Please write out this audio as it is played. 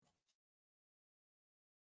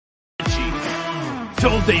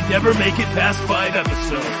told they never make it past 5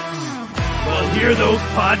 episodes. Well, here those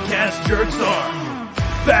podcast jerks are,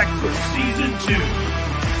 back for season 2.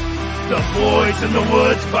 The Boys in the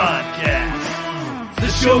Woods podcast. The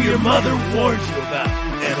show your mother warned you about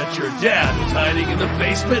and that your dad was hiding in the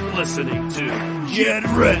basement listening to. Get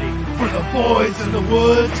ready for the Boys in the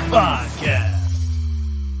Woods podcast.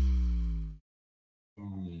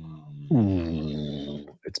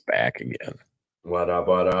 It's back again. What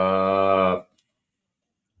up?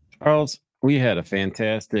 Charles, we had a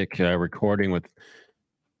fantastic recording with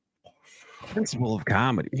Principal of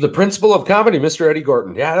Comedy. The Principal of Comedy, Mr. Eddie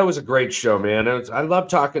Gorton. Yeah, that was a great show, man. I love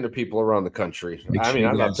talking to people around the country.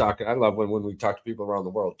 I love when we talk to people around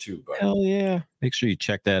the world too. But hell yeah. Make sure you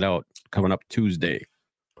check that out coming up Tuesday.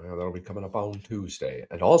 Well, that'll be coming up on Tuesday.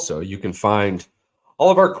 And also you can find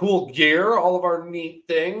all of our cool gear, all of our neat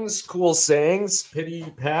things, cool sayings, pity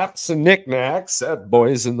paps, and knickknacks at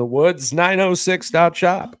Boys in the Woods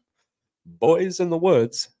 906.shop. Boys in the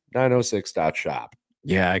Woods 906.shop.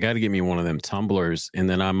 Yeah, I got to get me one of them tumblers. And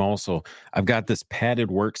then I've got this padded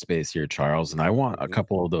workspace here, Charles, and I want a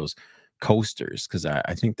couple of those coasters because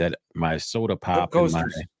I think that my soda pop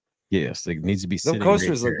yes, it needs to be sitting. Those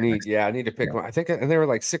coasters look neat. Yeah, I need to pick one. I think, and they were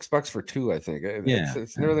like $6 for 2, I think.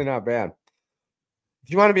 It's really not bad.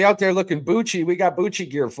 If you want to be out there looking Bucci, we got Bucci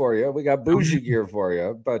gear for you. We got bougie gear for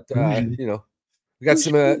you. But we got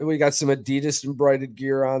some Adidas embroidered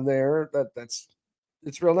gear on there.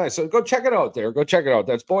 It's real nice. So go check it out there. Go check it out.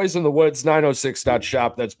 That's Boys in the Woods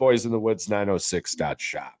 906.shop. That's Boys in the Woods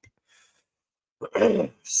 906.shop.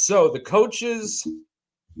 So the coaching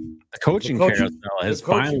carousel has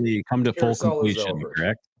finally come to full completion,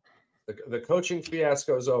 correct? The coaching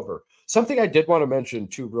fiasco is over. Something I did want to mention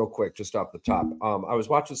too, real quick, just off the top. I was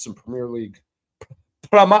watching some Premier League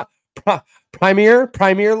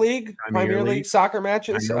soccer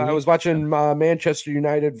matches. I was watching Manchester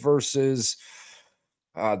United versus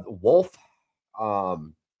Wolf. I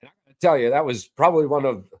tell you, that was probably one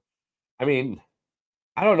of. I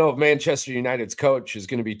don't know if Manchester United's coach is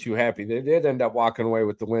going to be too happy. They did end up walking away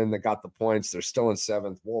with the win. They got the points. They're still in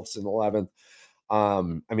 7th. Wolves in 11th.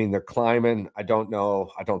 They're climbing. I don't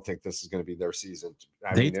know. I don't think this is going to be their season.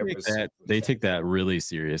 They take that really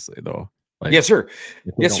seriously, though. Like, yes, sir.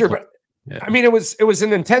 Yes, sir. But yeah. It was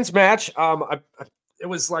an intense match. It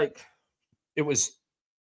was 2-0.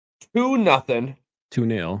 2-0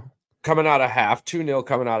 coming out of half. 2-0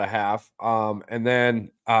 coming out of half. And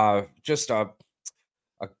then just a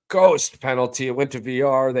ghost penalty. It went to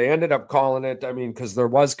VR. They ended up calling it. Because there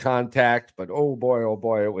was contact, but oh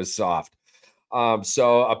boy, it was soft.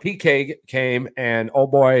 So a PK came, and oh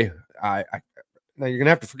boy, now you're gonna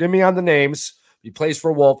have to forgive me on the names. He plays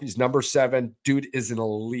for Wolf. He's number 7. Dude is an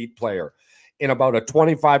elite player. In about a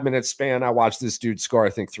 25-minute span, I watched this dude score, I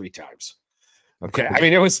think, 3 times. Okay,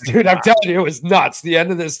 it was, dude. I'm telling you, it was nuts. The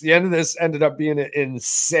end of this ended up being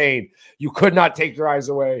insane. You could not take your eyes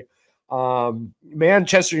away.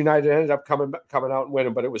 Manchester United ended up coming out and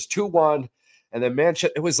winning, but it was 2-1. And then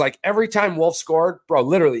Manchester, it was like every time Wolf scored, bro,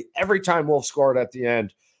 literally every time Wolf scored at the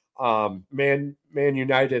end, Man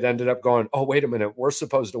United ended up going, oh, wait a minute, we're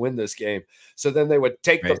supposed to win this game. So then they would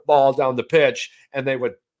take the ball down the pitch and they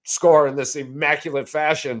would score in this immaculate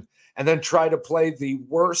fashion and then try to play the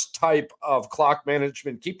worst type of clock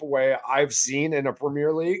management keep away I've seen in a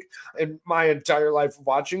Premier League in my entire life of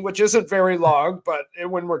watching, which isn't very long, but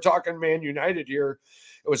when we're talking Man United here,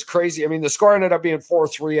 it was crazy. The score ended up being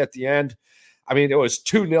 4-3 at the end. It was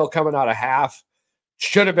 2-0 coming out of half.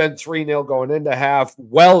 Should have been 3-0 going into half.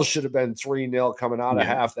 Should have been 3-0 coming out of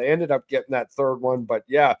half. They ended up getting that third one. But,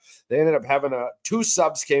 yeah, they ended up having 2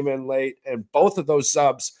 subs came in late, and both of those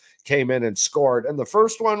subs came in and scored. And the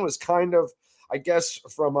first one was kind of, I guess,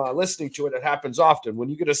 from listening to it, it happens often. When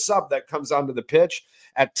you get a sub that comes onto the pitch,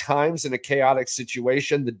 at times in a chaotic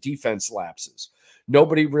situation, the defense lapses.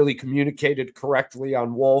 Nobody really communicated correctly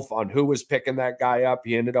on Wolf on who was picking that guy up.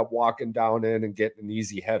 He ended up walking down in and getting an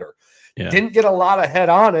easy header. Yeah. Didn't get a lot of head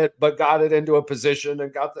on it, but got it into a position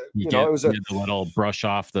and got the, it was a little brush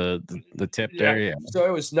off the tip there. Yeah. So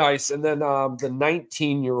it was nice. And then the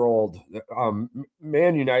 19-year-old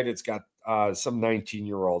Man United's got some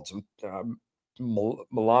 19-year-olds,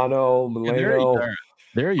 Milano.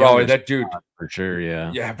 They're young. That dude for sure.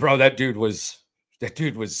 Yeah. Yeah, bro. That dude was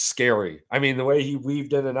scary. The way he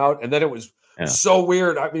weaved in and out, and then it was so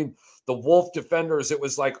weird. The Wolf defenders, it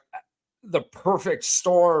was like the perfect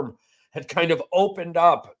storm had kind of opened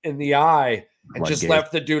up in the eye and just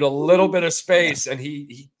left the dude a little bit of space, and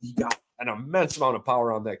he got an immense amount of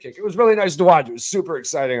power on that kick. It was really nice to watch. It was super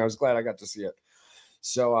exciting. I was glad I got to see it.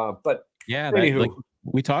 So, but yeah,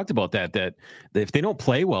 we talked about that if they don't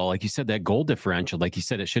play well, like you said, that goal differential, like you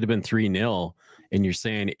said, it should have been 3-0. And you're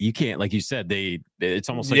saying you can't, like you said, it's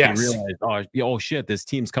almost like they realize, oh shit, this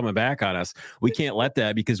team's coming back on us. We can't let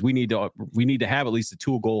that, because we need to have at least a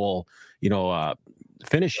 2-goal,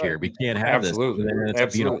 finish here. We can't have this. And then it's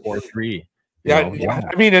Absolutely. 4-3. Yeah.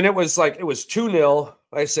 I mean, and it was 2-0.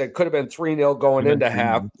 Like I said, could have been 3-0 going into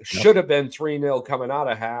half. Should have been 3-0 coming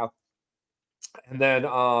out of half. And then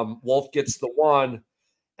Wolf gets the 1.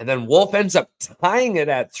 And then Wolf ends up tying it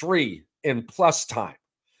at 3 in plus time.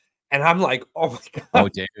 And I'm like, oh my God. Oh,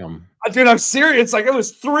 damn. Dude, I'm serious. Like, it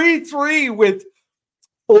was 3-3 with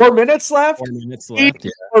 4 minutes left. 4 minutes left.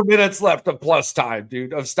 4 minutes left of plus time,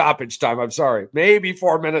 dude, of stoppage time. I'm sorry. Maybe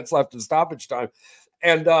 4 minutes left of stoppage time.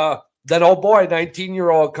 And then, oh boy,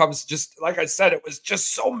 19-year-old comes, just like I said, it was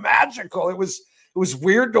just so magical. It was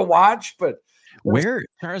weird to watch, but where,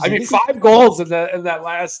 Charles, 5 goals in that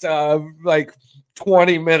last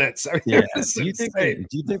 20 minutes. I mean, yeah. Do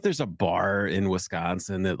you think there's a bar in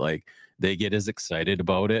Wisconsin that like they get as excited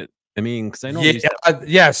about it? I mean, because I know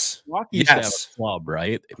yes. Milwaukee used to have a club,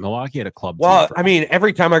 right? Milwaukee had a club. Well, I mean,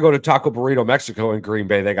 every time I go to Taco Burrito Mexico in Green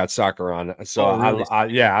Bay, they got soccer on. So really?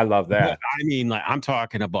 I love that. I mean, like I'm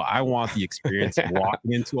talking about, I want the experience of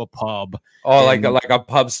walking into a pub. Oh, like a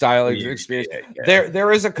pub style experience. Yeah.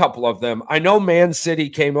 There is a couple of them. I know Man City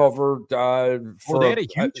came over. They had a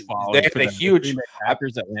huge following. They had a huge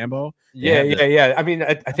Packers at Lambeau. Yeah. I mean,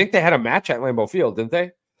 I think they had a match at Lambeau Field, didn't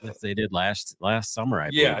they? Yes, they did last summer.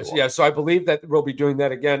 Yeah. So I believe that we'll be doing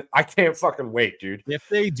that again. I can't fucking wait, dude. If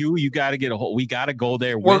they do, you got to get we got to go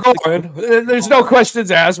there. We're going. There's no questions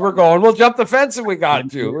asked. We're going. We'll jump the fence if we got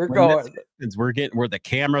to. We're going. Where the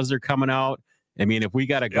cameras are coming out. I mean, if we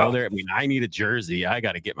got to go there, I mean, I need a jersey. I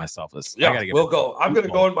got to get myself a. Yeah, we'll go. I'm going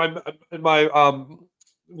to go in my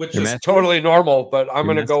which is totally normal, but I'm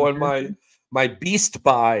going to go in my Beast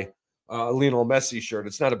Buy. Lionel Messi shirt.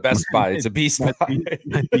 It's not a Best Buy. It's a Beast Buy.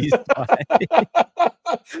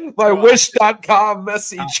 My Wish.com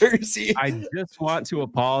Messi jersey. I just want to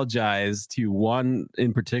apologize to one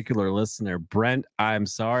in particular listener. Brent, I'm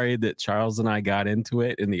sorry that Charles and I got into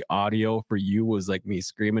it, and the audio for you was like me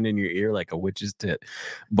screaming in your ear like a witch's tit.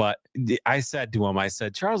 But I said to him,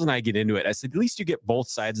 Charles and I get into it. I said, at least you get both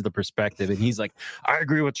sides of the perspective. And he's like, I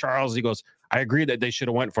agree with Charles. He goes, I agree that they should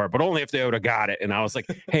have went for it, but only if they would have got it. And I was like,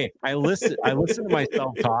 hey, I listened to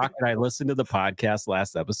myself talk, and I listened to the podcast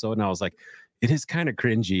last episode, and I was like, it is kind of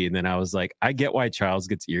cringy. And then I was like, I get why Charles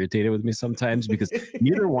gets irritated with me sometimes, because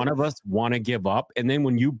neither one of us want to give up. And then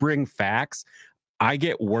when you bring facts, I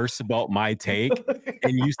get worse about my take,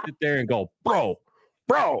 and you sit there and go, bro,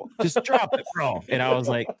 just drop it, bro. And I was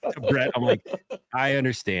like, to Brett, I'm like, I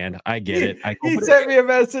understand. I get it. He sent me a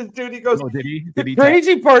message, dude. He goes, oh, did he? The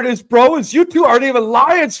crazy part is, bro, is you two aren't even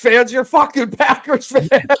Lions fans. You're fucking Packers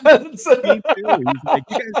fans. Me too. He's like,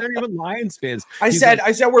 you guys aren't even Lions fans. I said,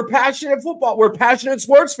 we're passionate football. We're passionate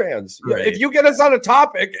sports fans. Right. If you get us on a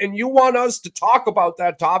topic and you want us to talk about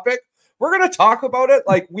that topic, we're going to talk about it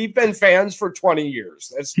like we've been fans for 20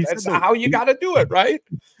 years. That's how you got to do it, right?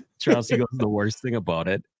 Charles, he goes, the worst thing about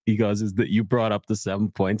it, he goes, is that you brought up the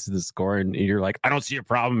 7 points of the score, and you're like, I don't see a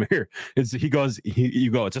problem here. You go,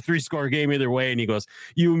 it's a 3-score game either way. And he goes,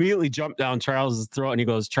 you immediately jump down Charles's throat, and he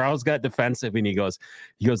goes, Charles got defensive, and he goes,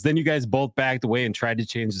 then you guys both backed away and tried to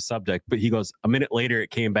change the subject. But he goes, a minute later,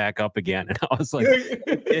 it came back up again. And I was like,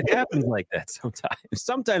 it happens like that sometimes.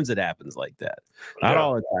 Sometimes it happens like that. Not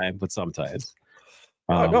all the time, but sometimes.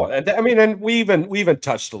 No, I mean, and we even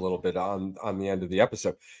touched a little bit on the end of the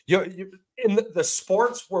episode. You in the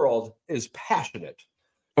sports world is passionate.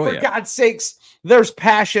 For God's sakes, there's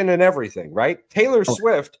passion in everything, right? Taylor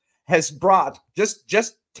Swift has brought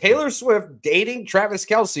just Taylor Swift dating Travis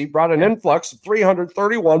Kelce brought an influx of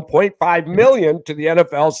 $331.5 million to the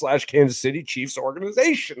NFL/Kansas City Chiefs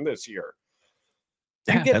organization this year.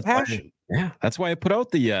 You get passion. That's why I put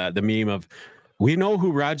out the meme of, we know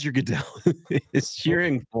who Roger Goodell is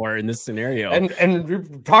cheering for in this scenario. And we're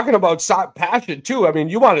talking about passion, too. I mean,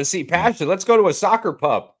 you want to see passion. Let's go to a soccer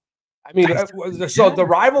pub. I mean, the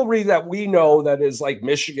rivalry that we know that is like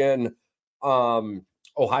Michigan,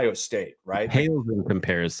 Ohio State, right? Pales in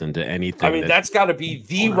comparison to anything. I mean, that's got to be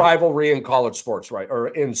the rivalry in college sports, right? Or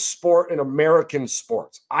in American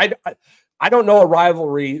sports. I don't know a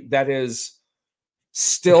rivalry that is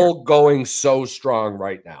still going so strong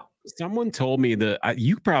right now. Someone told me that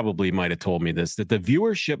you probably might have told me this, that the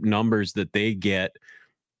viewership numbers that they get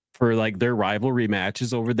for like their rivalry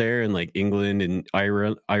matches over there in like England and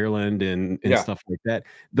Ireland and stuff like that,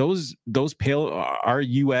 those pale our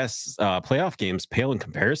US playoff games pale in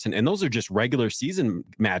comparison, and those are just regular season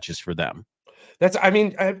matches for them.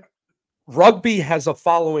 rugby has a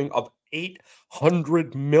following of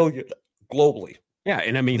 800 million globally. Yeah,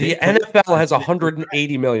 and I mean the NFL has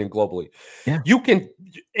 180 million globally. Yeah,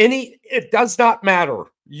 it does not matter.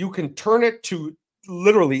 You can turn it to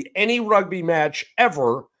literally any rugby match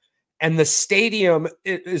ever, and the stadium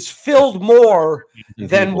is filled more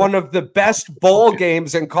than one of the best bowl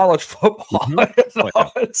games in college football.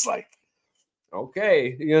 It's like,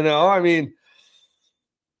 okay, I mean,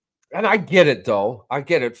 and I get it though. I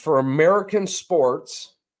get it for American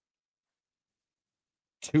sports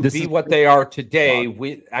to be what they are today.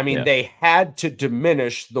 They had to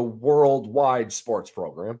diminish the worldwide sports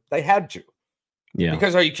program. They had to. Yeah.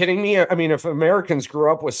 Because are you kidding me? I mean, if Americans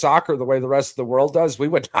grew up with soccer the way the rest of the world does, we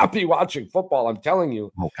would not be watching football. I'm telling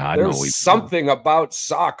you. Oh, God, there's something about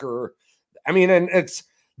soccer. I mean, and it's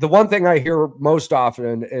the one thing I hear most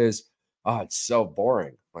often is, oh, it's so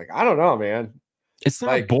boring. Like, I don't know, man. It's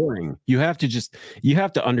not boring. You have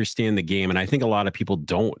to understand the game. And I think a lot of people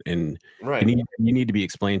don't. And you need to be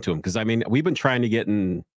explained to them. Because I mean, we've been trying to get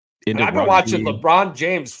into I've been watching LeBron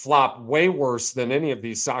James flop way worse than any of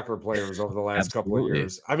these soccer players over the last couple of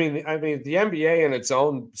years. I mean, the NBA in its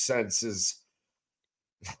own sense is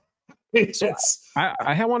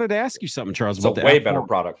I wanted to ask you something, Charles. It's about a way better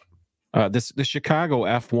product. The Chicago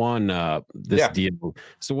F1 deal.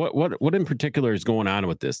 So what in particular is going on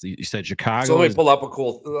with this? You said Chicago. So let me pull up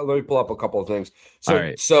a couple of things. So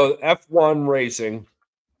F1 racing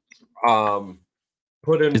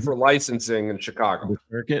put in for licensing in Chicago. The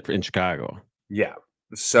circuit in Chicago. Yeah.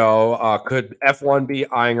 So could F1 be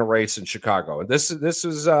eyeing a race in Chicago? This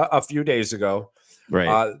was a few days ago.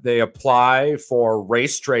 Right. They apply for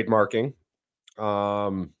race trademarking.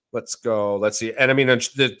 Let's go. Let's see. And I mean,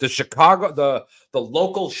 the Chicago, the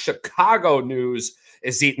local Chicago news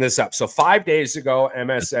is eating this up. So 5 days ago,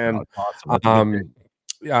 MSN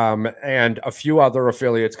and a few other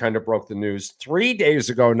affiliates kind of broke the news. 3 days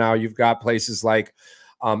ago now, you've got places like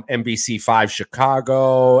NBC5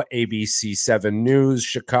 Chicago, ABC 7 News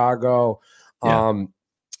Chicago. Yeah.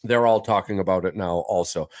 They're all talking about it now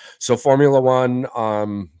also. So Formula One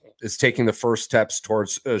is taking the first steps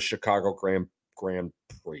towards Chicago Grand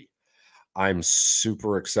Prix. I'm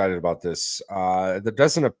super excited about this. There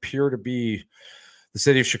doesn't appear to be the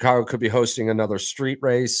city of Chicago could be hosting another street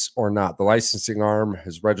race or not. The licensing arm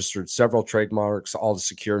has registered several trademarks, all to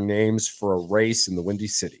secure names for a race in the Windy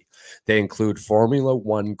City. They include Formula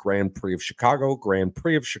One Grand Prix of Chicago, Grand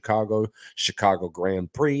Prix of Chicago, Chicago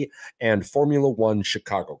Grand Prix, and Formula One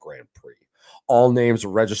Chicago Grand Prix. All names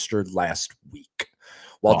were registered last week.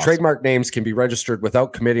 While trademark names can be registered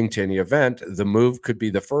without committing to any event, the move could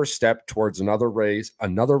be the first step towards another race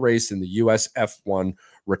in the U.S. F1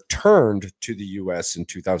 returned to the U.S. in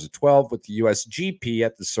 2012 with the U.S. GP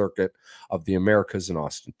at the Circuit of the Americas in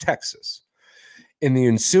Austin, Texas. In the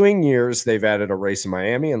ensuing years, they've added a race in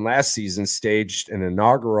Miami and last season staged an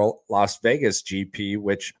inaugural Las Vegas GP,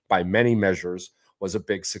 which by many measures was a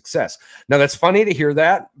big success. Now, that's funny to hear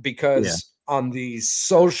that because on the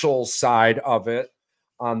social side of it,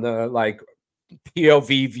 on the like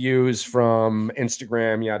POV views from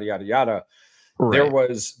Instagram, yada, yada, yada, there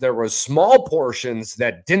was small portions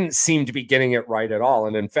that didn't seem to be getting it right at all.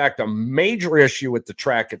 And in fact, a major issue with the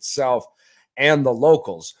track itself and the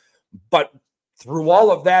locals. But through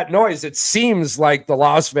all of that noise, it seems like the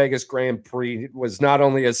Las Vegas Grand Prix was not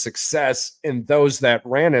only a success in those that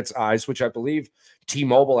ran its eyes, which I believe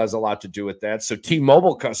T-Mobile has a lot to do with that. So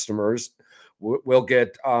T-Mobile customers will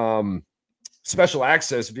get special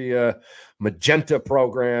access via Magenta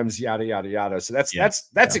programs, yada, yada, yada. So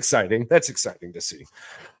that's exciting. That's exciting to see.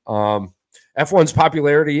 F1's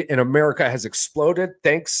popularity in America has exploded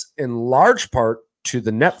thanks in large part to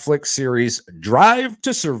the Netflix series Drive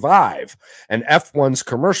to Survive, and F1's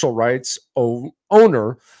commercial rights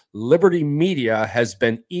owner, Liberty Media, has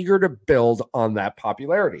been eager to build on that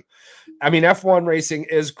popularity. I mean, F1 racing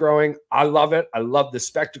is growing. I love it. I love the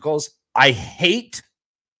spectacles. I hate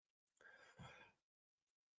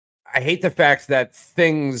the fact that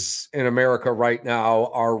things in America right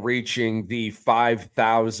now are reaching the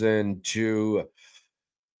 5,000 to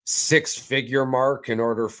six-figure mark in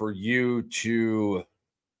order for you to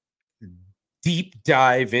deep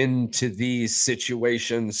dive into these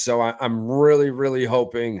situations. So I'm really, really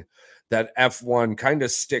hoping that F1 kind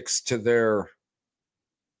of sticks to their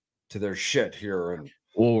shit here. And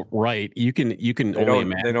well, right, you can only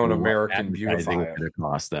imagine they don't American beautify it. It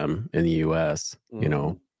cost them in the U.S. You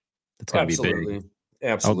know, it's gonna be big.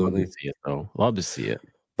 Absolutely, love to see it though. Love to see it.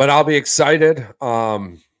 But I'll be excited.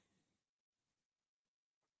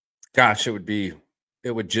 Gosh, it would be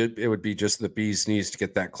It would be just the bee's knees to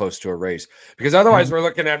get that close to a race, because otherwise we're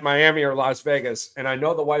looking at Miami or Las Vegas. And I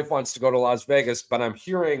know the wife wants to go to Las Vegas, but I'm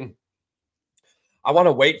hearing I want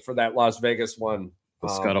to wait for that Las Vegas one for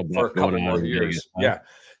a couple more years. Vegas,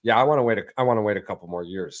 yeah. I want to wait a couple more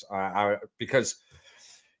years because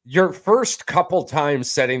your first couple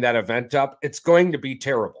times setting that event up, it's going to be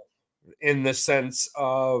terrible in the sense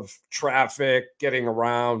of traffic, getting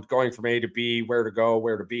around, going from A to B, where to go,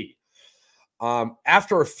 where to be.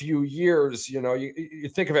 After a few years, you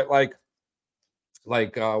think of it like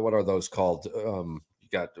what are those called?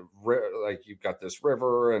 You've got this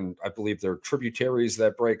river, and I believe there are tributaries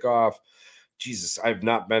that break off. Jesus, I've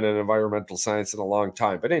not been in environmental science in a long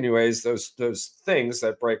time, but anyways, those things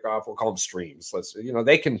that break off, we'll call them streams.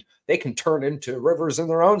 They can turn into rivers in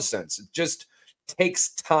their own sense. It just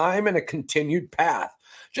takes time and a continued path,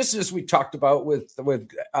 just as we talked about with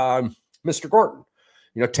Mr. Gordon.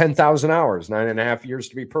 10,000 hours, 9.5 years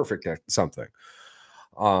to be perfect at something.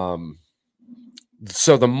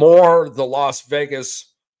 So the more the Las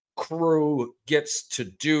Vegas crew gets to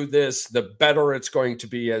do this, the better it's going to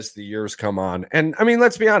be as the years come on. And I mean,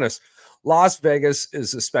 let's be honest, Las Vegas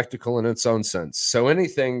is a spectacle in its own sense. So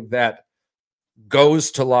anything that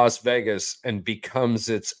goes to Las Vegas and becomes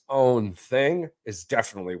its own thing is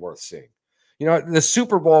definitely worth seeing. The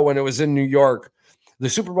Super Bowl, when it was in New York, the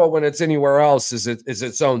Super Bowl, when it's anywhere else, is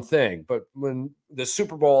its own thing. But when the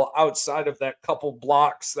Super Bowl, outside of that couple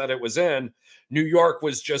blocks that it was in, New York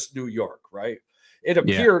was just New York, right? It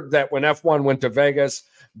appeared that when F1 went to Vegas,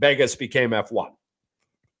 Vegas became F1.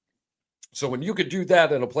 So when you could do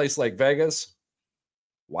that in a place like Vegas,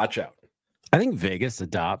 watch out. I think Vegas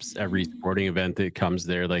adopts every sporting event that comes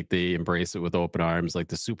there. Like, they embrace it with open arms, like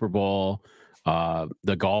the Super Bowl,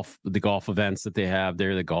 the golf events that they have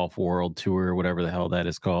there, the Golf World Tour, whatever the hell that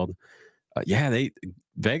is called.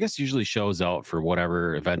 Vegas usually shows out for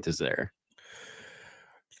whatever event is there.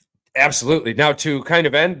 Absolutely. Now, to kind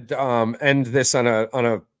of end this on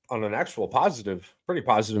an actual pretty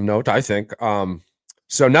positive note, I think.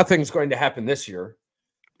 So nothing's going to happen this year.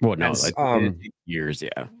 Well, no, years,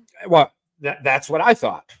 yeah. Well, that's what I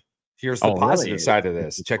thought. Here's the positive side of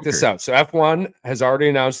this. Check this out. So F1 has already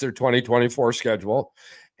announced their 2024 schedule,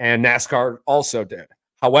 and NASCAR also did.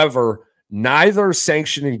 However, neither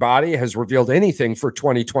sanctioning body has revealed anything for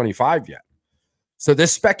 2025 yet. So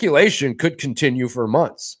this speculation could continue for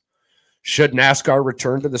months. Should NASCAR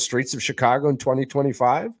return to the streets of Chicago in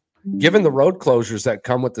 2025? Given the road closures that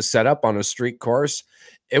come with the setup on a street course,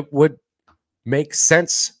 it would make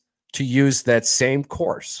sense to use that same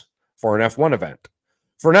course for an F1 event.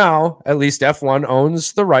 For now, at least F1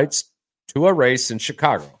 owns the rights to a race in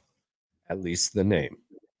Chicago, at least the name.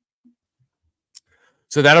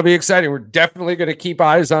 So that'll be exciting. We're definitely going to keep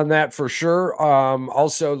eyes on that for sure.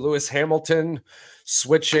 Also, Lewis Hamilton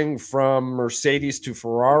switching from Mercedes to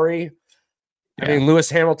Ferrari. I mean, Lewis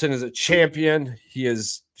Hamilton is a champion. He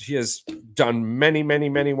has done many, many,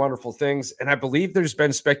 many wonderful things. And I believe there's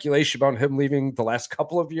been speculation about him leaving the last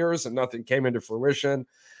couple of years, and nothing came into fruition.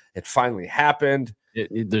 It finally happened.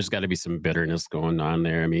 There's got to be some bitterness going on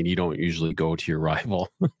there. I mean, you don't usually go to your rival.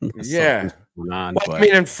 I mean,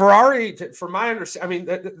 and Ferrari, from my understanding,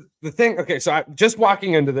 I mean, the thing. Okay, so just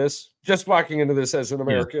walking into this as an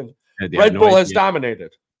American, Red Bull has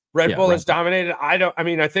dominated. Red Bull has dominated.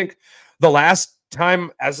 I think the last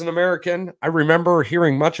time as an American, I remember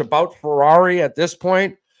hearing much about Ferrari at this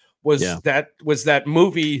point was that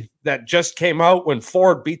movie that just came out when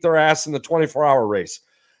Ford beat their ass in the 24-hour race,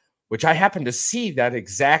 which I happened to see that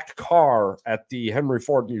exact car at the Henry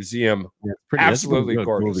Ford Museum. Absolutely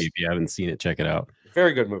gorgeous movie. If you haven't seen it, check it out.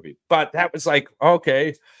 Very good movie. But that was like,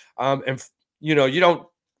 okay. And you don't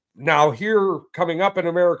now here coming up in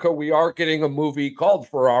America, we are getting a movie called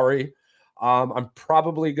Ferrari. I'm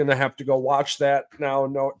probably going to have to go watch that now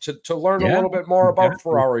to learn a little bit more about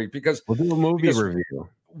Ferrari, because we'll do a movie review.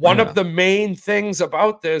 One of the main things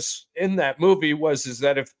about this in that movie is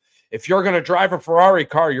that if you're going to drive a Ferrari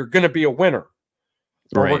car, you're going to be a winner,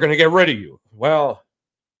 or we're going to get rid of you. Well,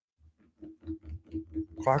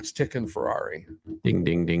 clock's ticking, Ferrari. Ding,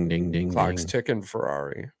 ding, ding, ding, ding. Clock's ticking,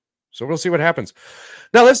 Ferrari. So we'll see what happens.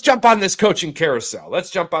 Now let's jump on this coaching carousel.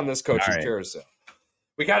 Carousel.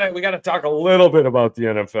 We gotta talk a little bit about the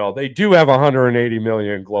NFL. They do have 180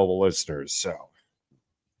 million global listeners, so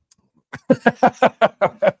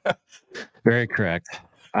very correct.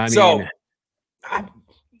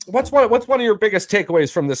 What's one of your biggest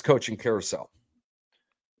takeaways from this coaching carousel?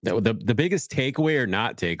 The biggest takeaway or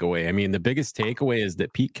not takeaway? I mean, the biggest takeaway is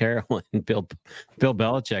that Pete Carroll and Bill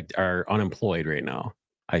Belichick are unemployed right now,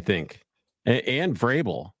 I think, and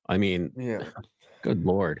Vrabel. I mean, good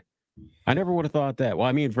Lord. I never would have thought that. Well,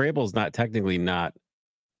 I mean, Vrabel's not technically not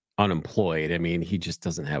unemployed. I mean, he just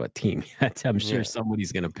doesn't have a team yet. I'm sure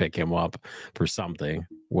somebody's going to pick him up for something,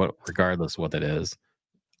 regardless what it is.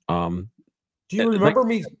 Do you remember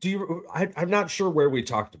me? I'm not sure where we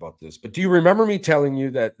talked about this, but do you remember me telling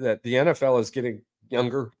you that the NFL is getting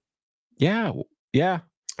younger? Yeah.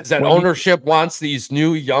 Is that ownership wants these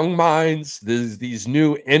new young minds, these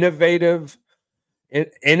new innovative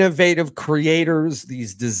creators,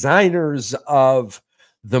 these designers of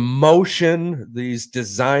the motion, these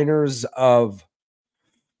designers of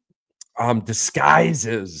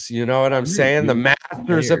disguises. You know what I'm saying? The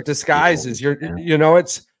masters of disguises.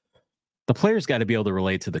 It's the players got to be able to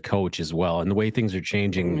relate to the coach as well, and the way things are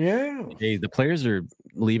changing. Yeah, the players are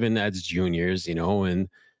leaving as juniors, and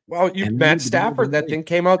Matt Stafford. That thing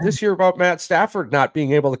came out this year about Matt Stafford not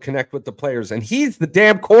being able to connect with the players, and he's the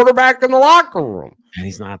damn quarterback in the locker room. And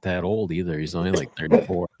he's not that old either. He's only like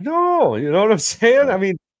 34. No, you know what I'm saying? I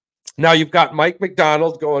mean, now you've got Mike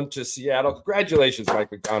McDonald going to Seattle. Congratulations, Mike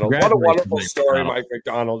McDonald. What a wonderful story Mike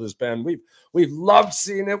McDonald has been. We've loved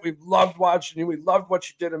seeing it. We've loved watching you. We loved what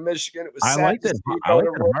you did in Michigan. It was I like that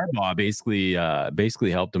Harbaugh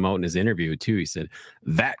basically helped him out in his interview too. He said,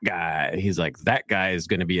 that guy is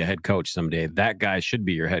going to be a head coach someday. That guy should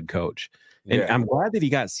be your head coach. And I'm glad that he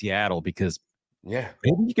got Seattle because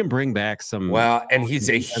maybe he can bring back some. Well, and he's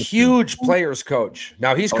a huge players coach.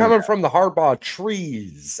 Now he's coming from the Harbaugh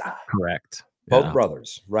trees. Correct. Both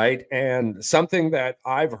brothers, right? And something that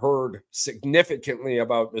I've heard significantly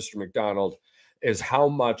about Mr. McDonald is how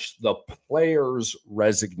much the players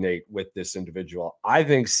resonate with this individual. I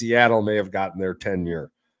think Seattle may have gotten their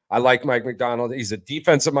tenure. I like Mike McDonald. He's a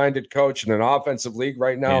defensive-minded coach in an offensive league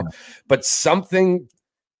right now. But something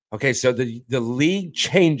 – okay, so the league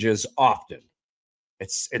changes often.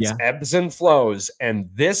 It's ebbs and flows. And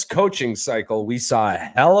this coaching cycle, we saw a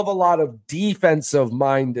hell of a lot of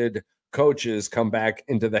defensive-minded coaches come back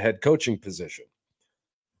into the head coaching position.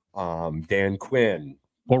 Dan Quinn.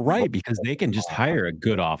 Well, right, because they can just hire a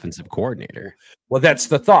good offensive coordinator. Well, that's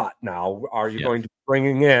the thought. Now, are you going to be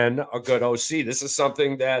bringing in a good OC? This is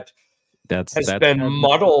something that has been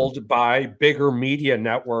muddled by bigger media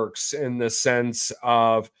networks in the sense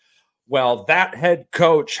of, well, that head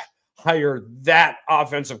coach hired that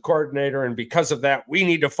offensive coordinator, and because of that, we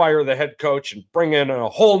need to fire the head coach and bring in a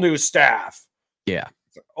whole new staff. Yeah.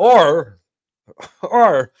 Or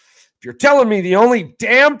if you're telling me the only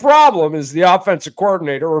damn problem is the offensive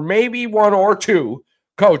coordinator, or maybe one or two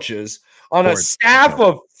coaches on a staff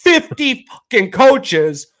of 50 fucking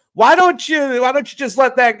coaches, why don't you just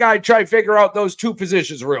let that guy try to figure out those two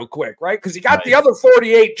positions real quick, right? Because he got the other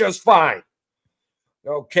 48 just fine.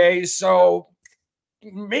 Okay, so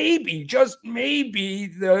maybe, just maybe,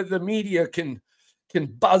 the media can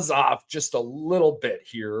buzz off just a little bit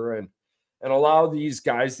here and allow these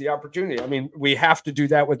guys the opportunity. I mean, we have to do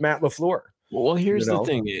that with Matt LaFleur. Well, here's the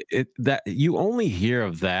thing: that you only hear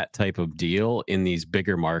of that type of deal in these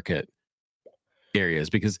bigger market areas,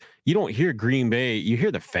 because you don't hear Green Bay. You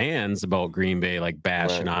hear the fans about Green Bay like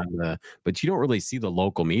bashing on but you don't really see the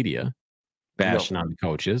local media bashing on the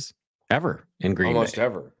coaches ever in Green Bay. Almost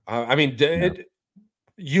ever. I mean,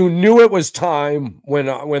 you knew it was time when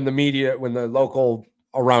the local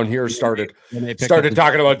around here started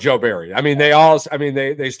talking about Joe Barry. I mean,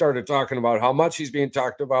 they started talking about how much he's being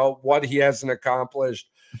talked about, what he hasn't accomplished,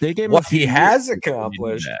 what he has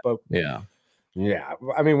accomplished. But yeah.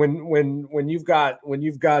 I mean, when you've got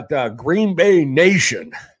Green Bay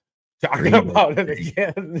Nation talking about it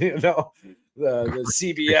again, the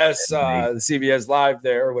CBS Live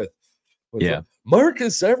there with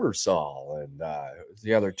Marcus Eversole and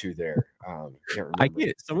the other two there. Can't remember. I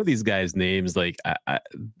get some of these guys' names. Like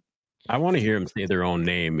I want to hear them say their own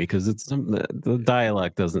name, because it's the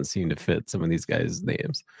dialect doesn't seem to fit some of these guys'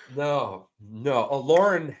 names. No.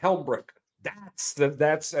 Lauren Helmbrick.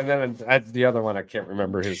 That's and then the other one. I can't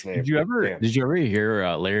remember his name. Did you ever hear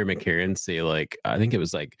Larry McCarron say, like, I think it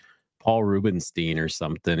was like Paul Rubenstein or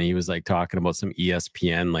something? He was like talking about some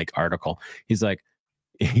ESPN like article. He's like,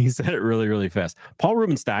 he said it really, really fast. Paul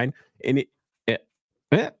Rubenstein, and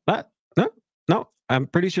no, I'm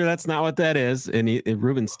pretty sure that's not what that is. And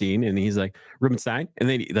Rubenstein, and he's like Rubenstein, and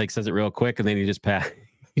then he like says it real quick, and then he just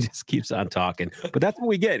keeps on talking. But that's what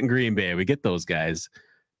we get in Green Bay. We get those guys.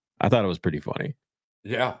 I thought it was pretty funny.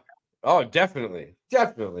 Yeah. Oh, definitely.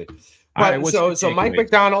 But so Mike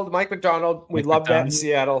McDonald, we love that in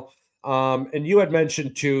Seattle. And you had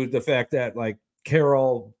mentioned too the fact that like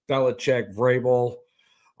Carroll, Belichick, Vrabel.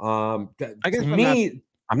 I guess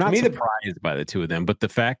I'm not surprised by the two of them, but the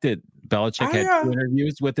fact that Belichick had 2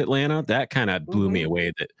 interviews with Atlanta, that kind of blew me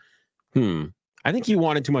away. That I think he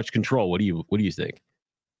wanted too much control. What do you think?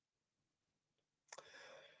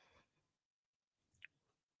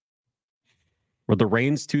 Were the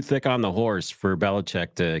reins too thick on the horse for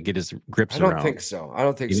Belichick to get his grips around? I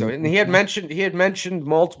don't think so. And he had mentioned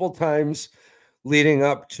multiple times leading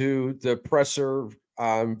up to the presser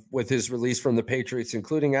with his release from the Patriots,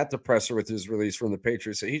 including at the presser with his release from the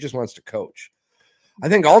Patriots, that he just wants to coach. I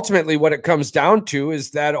think ultimately what it comes down to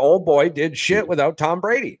is that old boy did shit without Tom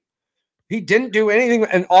Brady. He didn't do anything,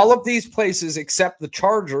 and all of these places except the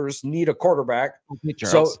Chargers need a quarterback.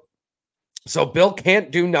 So Bill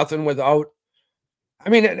can't do nothing without. I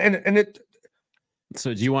mean, and it.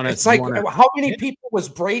 So do you want to? It's like how many people was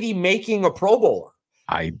Brady making a Pro Bowler?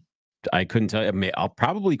 I couldn't tell you. I mean,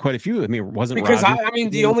 probably quite a few. I mean, it wasn't because Rodgers. I mean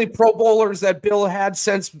the only Pro Bowlers that Bill had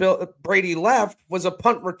since Brady left was a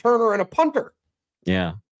punt returner and a punter.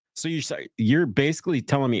 Yeah. So you're basically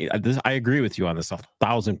telling me this. I agree with you on this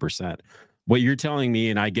 1,000%. What you're telling me,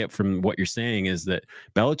 and I get from what you're saying, is that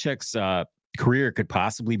Belichick's career could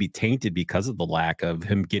possibly be tainted because of the lack of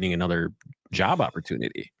him getting another job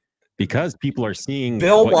opportunity. Because people are seeing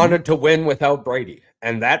Bill wanted to win without Brady,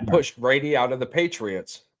 and that pushed Brady out of the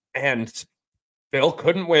Patriots. And Bill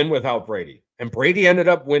couldn't win without Brady. And Brady ended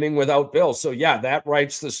up winning without Bill. So, yeah, that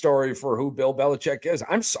writes the story for who Bill Belichick is.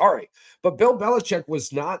 I'm sorry, but Bill Belichick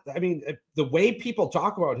was not, I mean, the way people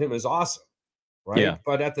talk about him is awesome, right? Yeah.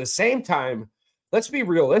 But at the same time, let's be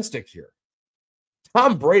realistic here.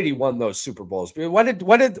 Tom Brady won those Super Bowls. What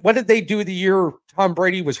did they do the year Tom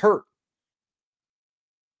Brady was hurt?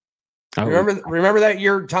 Remember that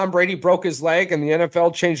year Tom Brady broke his leg and the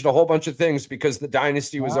NFL changed a whole bunch of things because the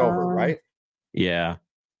dynasty was over, right? Yeah.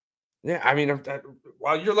 Yeah, I mean,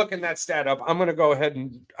 while you're looking that stat up, I'm going to go ahead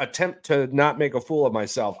and attempt to not make a fool of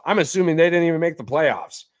myself. I'm assuming they didn't even make the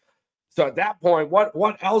playoffs. So at that point,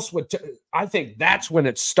 what else would I think that's when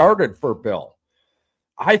it started for Bill.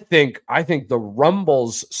 I think the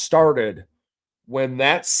rumbles started when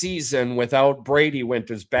that season without Brady went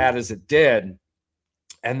as bad as it did.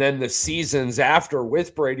 And then the seasons after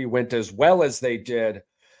with Brady went as well as they did.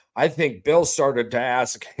 I think Bill started to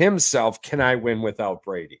ask himself, can I win without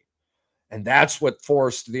Brady? And that's what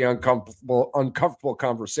forced the uncomfortable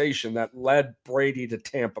conversation that led Brady to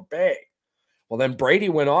Tampa Bay. Well, then Brady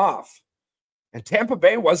went off. And Tampa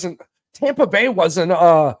Bay wasn't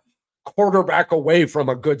a quarterback away from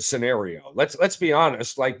a good scenario. Let's be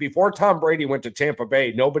honest. Like before Tom Brady went to Tampa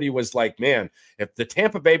Bay, nobody was like, man, if the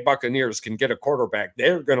Tampa Bay Buccaneers can get a quarterback,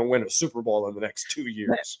 they're going to win a Super Bowl in the next 2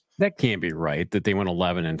 years. That can't be right that they went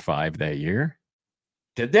 11-5 that year.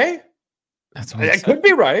 Did they? That could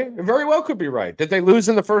be right. It very well could be right. Did they lose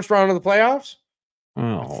in the first round of the playoffs?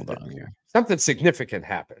 Oh, hold on here. Something significant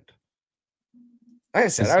happened. Like I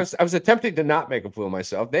said, I was attempting to not make a fool of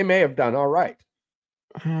myself. They may have done all right.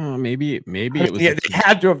 Maybe it was. Yeah, they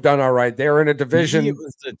had to have done all right. They were in a division. It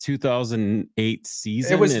was the 2008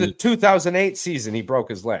 season. It was the 2008 season. He broke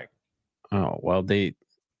his leg. Oh well,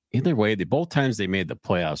 either way, both times they made the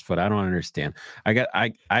playoffs, but I don't understand.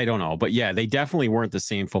 I don't know, but yeah, they definitely weren't the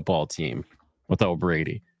same football team without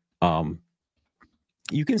Brady.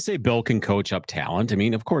 You can say Bill can coach up talent. I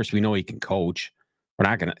mean, of course, we know he can coach.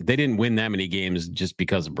 They didn't win that many games just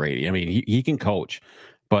because of Brady. I mean, he can coach,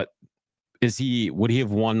 but would he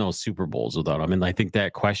have won those Super Bowls without him? And I think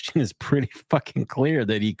that question is pretty fucking clear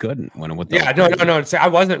that he couldn't win without him. Yeah, no. I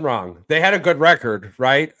wasn't wrong. They had a good record,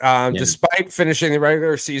 right? Despite finishing the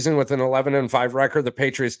regular season with an 11-5 record, the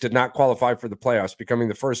Patriots did not qualify for the playoffs, becoming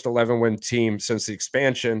the first 11-win team since the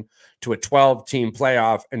expansion to a 12-team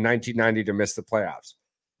playoff in 1990 to miss the playoffs,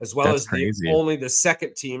 as well as only the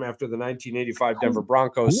second team after the 1985 Denver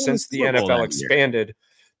Broncos since the NFL expanded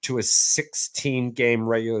to a 16-game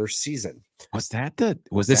regular season. Was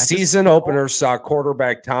the season opener saw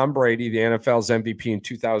quarterback Tom Brady, the NFL's MVP in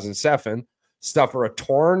 2007, suffer a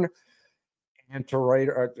torn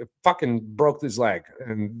fucking broke his leg,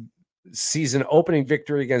 and season opening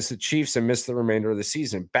victory against the Chiefs and missed the remainder of the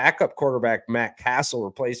season. Backup quarterback Matt Castle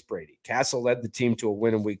replaced Brady. Castle led the team to a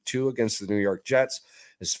win in week 2 against the New York Jets,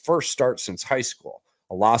 his first start since high school.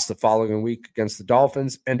 A loss the following week against the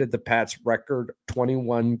Dolphins ended the Pats' record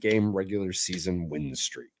 21-game regular season win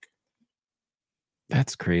streak.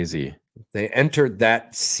 That's crazy. They entered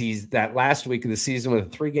that last week of the season with a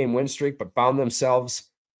 3-game win streak, but found themselves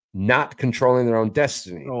not controlling their own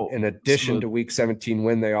destiny. In addition to week 17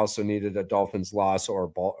 win, they also needed a Dolphins loss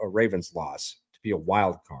or a Ravens loss to be a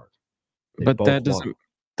wild card. But that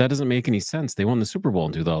doesn't make any sense. They won the Super Bowl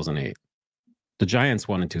in 2008. The Giants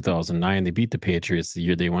won in 2009. They beat the Patriots the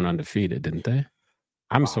year they went undefeated, didn't they?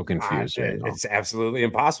 I'm so confused right now. It's absolutely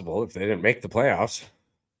impossible if they didn't make the playoffs.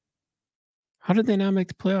 How did they not make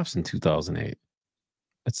the playoffs in 2008?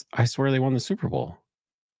 I swear they won the Super Bowl.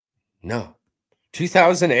 No.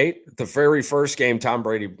 2008, the very first game, Tom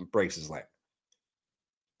Brady breaks his leg.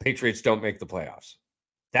 Patriots don't make the playoffs.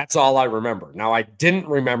 That's all I remember. Now, I didn't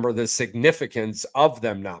remember the significance of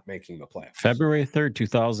them not making the playoffs. February 3rd,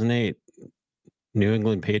 2008, New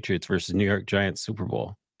England Patriots versus New York Giants Super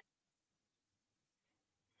Bowl.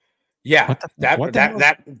 Yeah,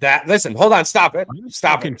 that. Listen, hold on, stop it.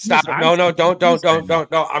 Stop it. No, don't.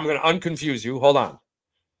 No, I'm going to unconfuse you. Hold on.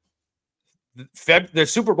 The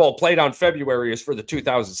Super Bowl played on February is for the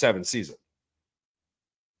 2007 season.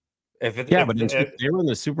 They were in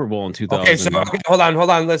the Super Bowl in 2000. Okay, so hold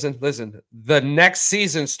on. Listen. The next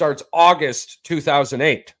season starts August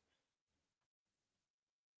 2008.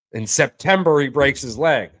 In September, he breaks his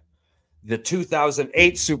leg. The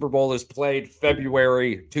 2008 Super Bowl is played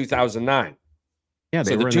February 2009. Yeah,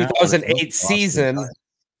 so the 2008 season.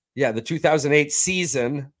 Yeah, the 2008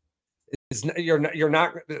 season is you're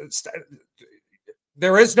not.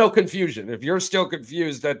 There is no confusion. If you're still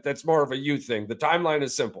confused, that's more of a you thing. The timeline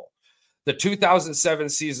is simple. The 2007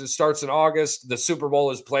 season starts in August. The Super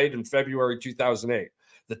Bowl is played in February 2008.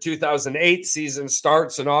 The 2008 season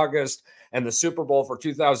starts in August, and the Super Bowl for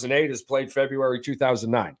 2008 is played February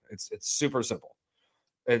 2009. It's super simple.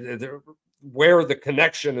 Where the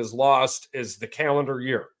connection is lost is the calendar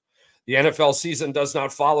year. The NFL season does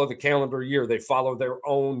not follow the calendar year. They follow their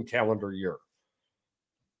own calendar year.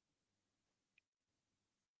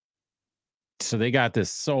 So they got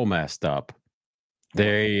this so messed up.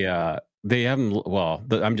 They haven't. Well,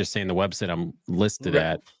 I'm just saying the website I'm listed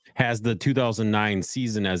at has the 2009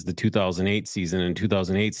 season as the 2008 season and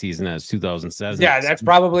 2008 season as 2007. Yeah, that's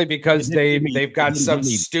probably because they've got some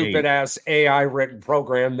stupid ass AI written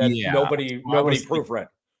program that nobody proofread.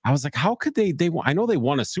 I was like, how could they? I know they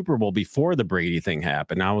won a Super Bowl before the Brady thing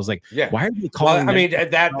happened. I was like, why are they calling? Well, I mean,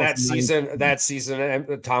 that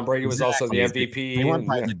season, Tom Brady was also the MVP. They went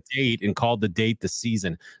by the date and called the date the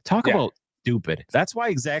season. Talk about stupid. That's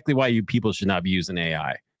exactly why you people should not be using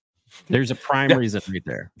AI. There's a prime reason right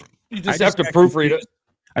there. You just have to proofread it.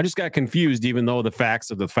 I just got confused, even though the facts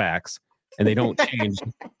are the facts and they don't change.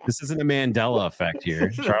 This isn't a Mandela effect here.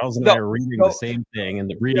 Charles and I are reading the same thing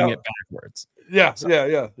and reading it backwards. Yeah.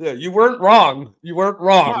 You weren't wrong.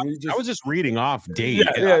 I was just reading off date.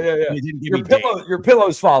 Yeah. Your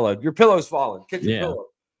pillow's fallen. Get your pillow.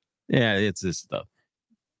 Yeah, it's this stuff.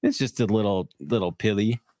 It's just a little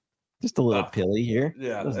pilly. Just a little pilly here.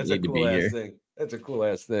 Yeah, that's a cool ass thing. That's a cool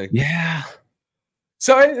ass thing. Yeah.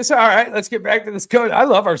 So it's all right. Let's get back to this code. I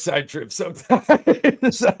love our side trips sometimes. I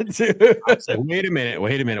was like, wait a minute.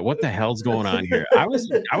 What the hell's going on here? I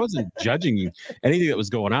wasn't judging anything that was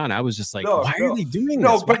going on. I was just like, why are they doing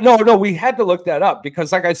this? No. We had to look that up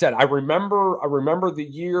because, like I said, I remember the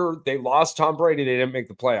year they lost Tom Brady. They didn't make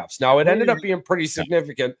the playoffs. Now it ended up being pretty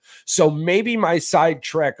significant. So maybe my side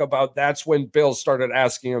trek about that's when Bill started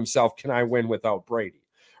asking himself, "Can I win without Brady?"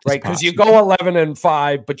 Right, because you go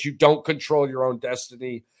 11-5, but you don't control your own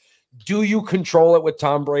destiny. Do you control it with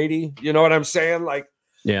Tom Brady? You know what I'm saying? Like,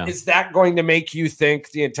 is that going to make you think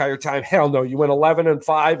the entire time? Hell no, you went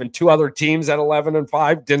 11-5, and two other teams at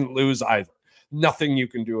 11-5 didn't lose either. Nothing you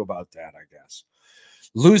can do about that, I guess.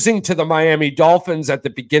 Losing to the Miami Dolphins at the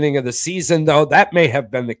beginning of the season, though, that may have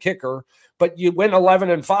been the kicker. But you went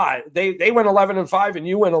 11-5. They went 11-5, and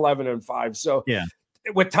you went 11-5. So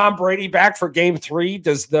with Tom Brady back for game 3,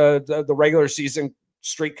 does the regular season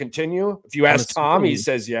streak continue? If you ask Tom, he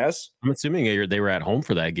says yes. I'm assuming they were at home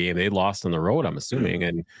for that game. They lost on the road, I'm assuming.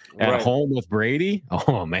 And at home with Brady?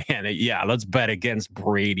 Oh, man. Yeah, let's bet against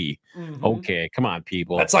Brady. Mm-hmm. Okay, come on,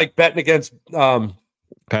 people. That's like betting against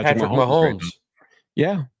Patrick Mahomes.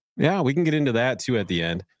 Right? Yeah, we can get into that, too, at the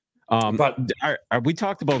end. But we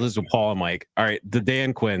talked about this with Paul and Mike. All right, the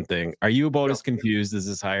Dan Quinn thing. Are you about as confused as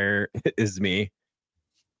this hire is me?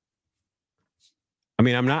 I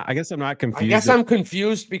mean, I guess I'm not confused. I guess I'm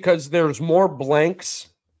confused because there's more blanks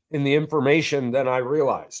in the information than I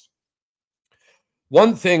realized.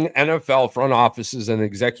 One thing NFL front offices and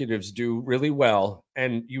executives do really well,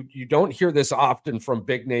 and you don't hear this often from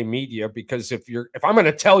big name media, because if I'm going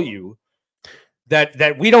to tell you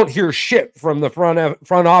that we don't hear shit from the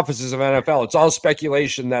front offices of NFL, it's all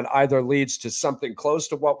speculation that either leads to something close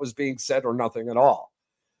to what was being said or nothing at all.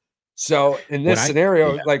 So in this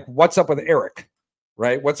scenario, like, what's up with Eric?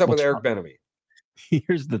 Right? What's up with Eric Bieniemy?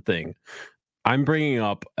 Here's the thing. I'm bringing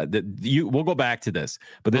up we'll go back to this,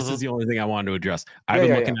 but this is the only thing I wanted to address. I've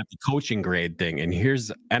been looking at the coaching grade thing, and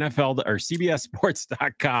here's NFL or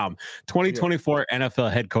CBSSports.com 2024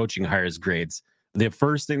 NFL head coaching hires grades. The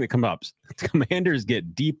first thing that comes up: Commanders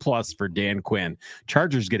get D+ for Dan Quinn.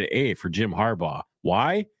 Chargers get an A for Jim Harbaugh.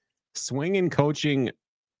 Why? Swinging coaching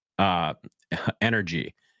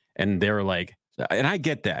energy. And they were like, and I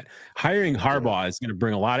get that. Hiring Harbaugh is going to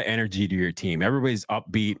bring a lot of energy to your team. Everybody's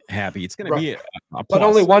upbeat, happy. It's going to be a plus. But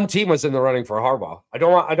only one team was in the running for Harbaugh. I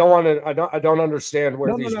don't understand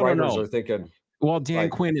where these writers are thinking. Well, Dan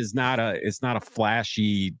Quinn is not a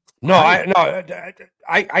flashy. No, I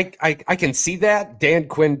can see that. Dan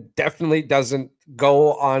Quinn definitely doesn't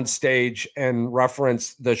go on stage and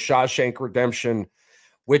reference the Shawshank Redemption,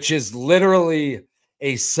 which is literally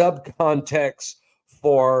a subcontext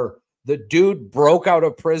for the dude broke out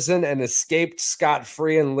of prison and escaped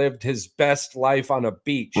scot-free and lived his best life on a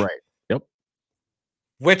beach. Right. Yep.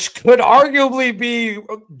 Which could arguably be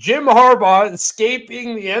Jim Harbaugh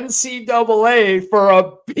escaping the NCAA for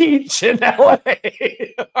a beach in LA.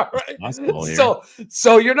 All right.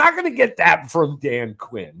 So you're not going to get that from Dan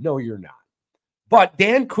Quinn. No, you're not. But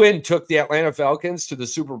Dan Quinn took the Atlanta Falcons to the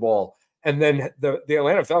Super Bowl, and then the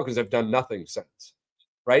Atlanta Falcons have done nothing since.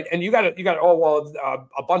 Right. And you got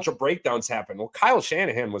a bunch of breakdowns happen. Well, Kyle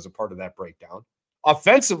Shanahan was a part of that breakdown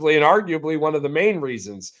offensively and arguably one of the main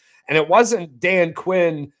reasons. And it wasn't Dan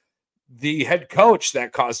Quinn, the head coach,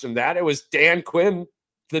 that cost him that. It was Dan Quinn,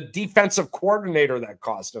 the defensive coordinator, that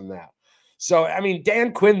cost him that. So, I mean,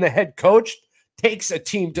 Dan Quinn, the head coach, takes a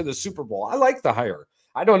team to the Super Bowl. I like the hire.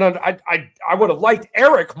 I would have liked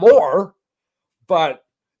Eric more, but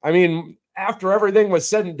I mean, after everything was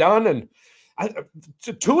said and done, and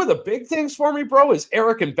two of the big things for me, bro, is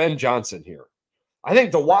Eric and Ben Johnson here. I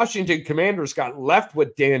think the Washington Commanders got left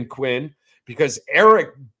with Dan Quinn because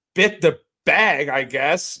Eric bit the bag, I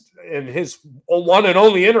guess, in his one and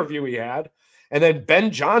only interview he had. And then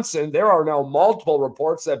Ben Johnson, there are now multiple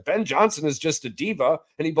reports that Ben Johnson is just a diva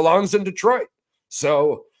and he belongs in Detroit.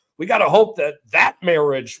 So we got to hope that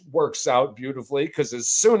marriage works out beautifully, because as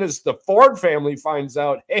soon as the Ford family finds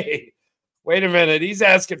out, hey, wait a minute, he's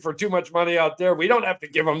asking for too much money out there, we don't have to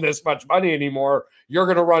give him this much money anymore, you're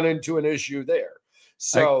going to run into an issue there.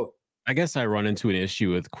 So I guess I run into an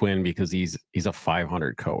issue with Quinn because he's a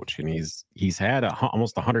 500 coach, and he's had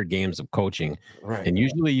almost 100 games of coaching, right? And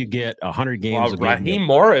usually you get 100 games. Raheem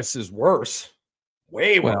Morris is worse,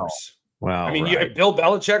 way worse. Well, I mean, you have Bill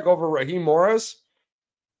Belichick over Raheem Morris.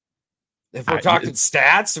 If we're talking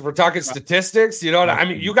stats, if we're talking statistics, you know what I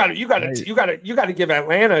mean. You got to give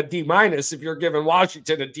Atlanta a D- if you're giving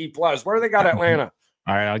Washington a D+. Where do they got Atlanta?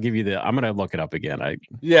 All right, I'll give you I'm going to look it up again.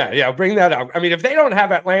 Bring that up. I mean, if they don't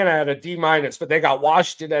have Atlanta at a D-, but they got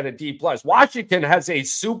Washington at a D+. Washington has a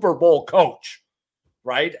Super Bowl coach,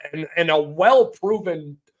 right? And a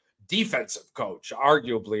well-proven defensive coach,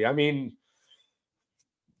 arguably. I mean,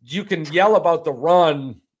 you can yell about the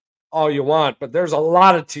run all you want, but there's a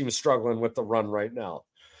lot of teams struggling with the run right now.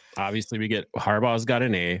 Obviously, we get Harbaugh's got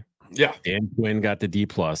an A. Yeah. Dan Quinn got the D+.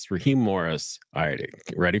 Raheem Morris. All right,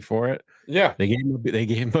 ready for it? Yeah. They gave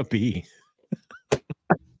him a B.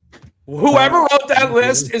 Whoever wrote that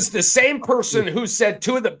list is the same person who said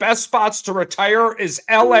two of the best spots to retire is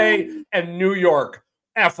LA and New York.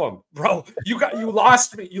 F them, bro. You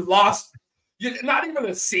lost me. You lost. You not even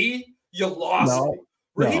a C. You lost me.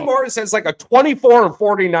 Raheem Morris has like a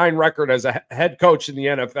 24-49 record as a head coach in the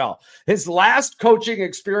NFL. His last coaching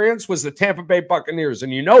experience was the Tampa Bay Buccaneers.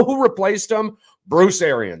 And you know who replaced him? Bruce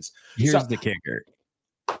Arians. Here's the kicker.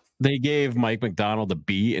 They gave Mike McDonald a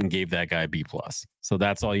B and gave that guy a B+. So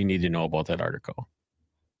that's all you need to know about that article.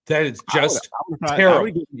 That is just terrible. I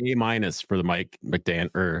would give an A- for the Mike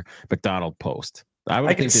McDonald post.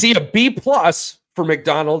 I can see a B+ for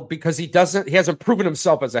McDonald because he hasn't proven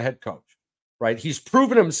himself as a head coach. Right, he's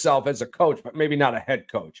proven himself as a coach, but maybe not a head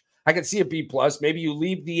coach. I can see a B+. Maybe you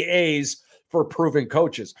leave the A's for proven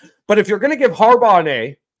coaches. But if you're going to give Harbaugh an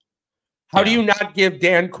A, how do you not give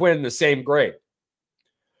Dan Quinn the same grade?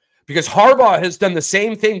 Because Harbaugh has done the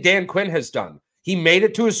same thing Dan Quinn has done. He made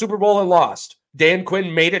it to a Super Bowl and lost. Dan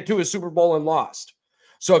Quinn made it to a Super Bowl and lost.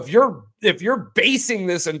 So if you're basing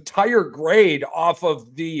this entire grade off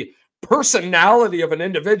of the personality of an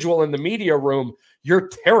individual in the media room, you're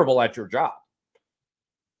terrible at your job.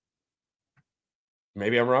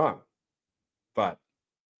 Maybe I'm wrong, but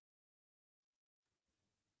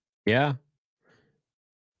yeah.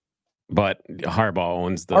 But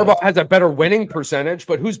Harbaugh has a better winning percentage,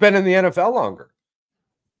 but who's been in the NFL longer?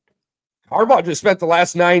 Harbaugh just spent the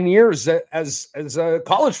last 9 years as a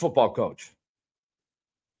college football coach.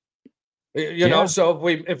 You know, so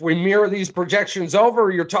if we mirror these projections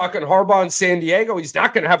over, you're talking Harbaugh in San Diego. He's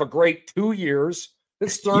not going to have a great 2 years.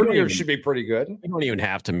 His third year should be pretty good. You don't even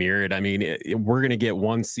have to mirror it. I mean, we're going to get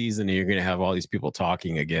one season and you're going to have all these people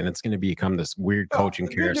talking again. It's going to become this weird coaching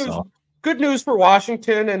carousel. Good news for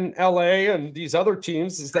Washington and LA and these other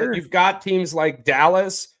teams is that you've got teams like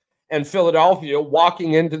Dallas and Philadelphia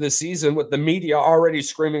walking into the season with the media already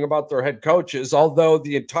screaming about their head coaches, although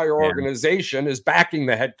the entire organization is backing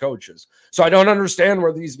the head coaches. So I don't understand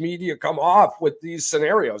where these media come off with these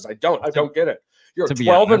scenarios. I don't get it. You're a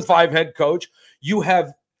 12-5 head coach. You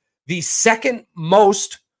have the second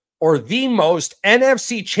most or the most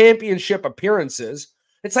NFC championship appearances.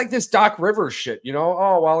 It's like this Doc Rivers shit,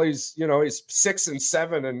 Oh, well, he's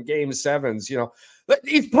 6-7 in game sevens,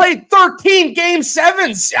 He's played 13 game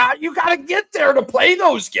sevens. You got to get there to play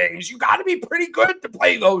those games. You got to be pretty good to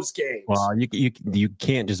play those games. Well, you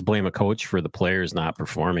can't just blame a coach for the players not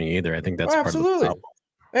performing either. I think that's absolutely, part of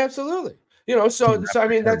the absolutely. So I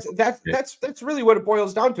mean that's really what it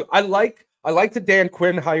boils down to. I like the Dan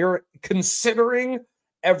Quinn hire, considering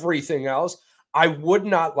everything else. I would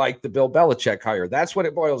not like the Bill Belichick hire. That's what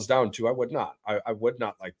it boils down to. I would not. I would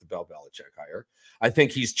not like the Bill Belichick hire. I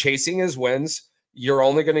think he's chasing his wins. You're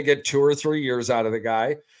only going to get 2 or 3 years out of the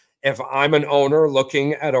guy. If I'm an owner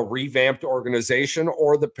looking at a revamped organization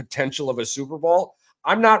or the potential of a Super Bowl,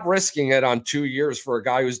 I'm not risking it on 2 years for a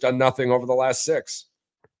guy who's done nothing over the last 6.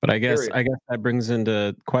 But I guess that brings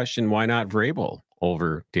into question, why not Vrabel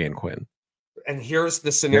over Dan Quinn? And here's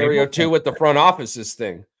the scenario too with the front offices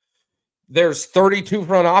thing. There's 32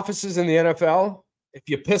 front offices in the NFL. If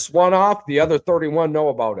you piss one off, the other 31 know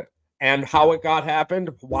about it and how it happened,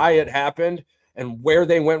 why it happened, and where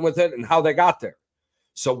they went with it and how they got there.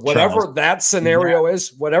 So whatever that scenario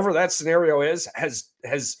is,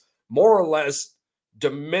 has more or less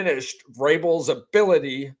diminished Vrabel's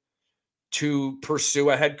ability to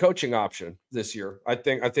pursue a head coaching option this year. I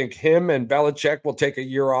think him and Belichick will take a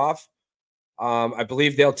year off. I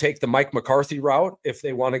believe they'll take the Mike McCarthy route. If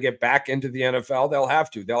they want to get back into the NFL, they'll have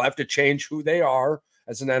to. They'll have to change who they are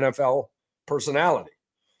as an NFL personality.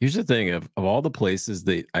 Here's the thing: of all the places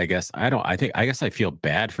that I guess I feel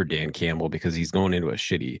bad for Dan Campbell because he's going into a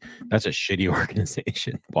shitty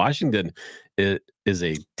organization. Washington is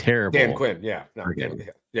a terrible. Dan Quinn, yeah.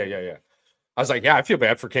 I was like, I feel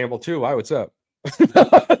bad for Campbell too. Why? What's up?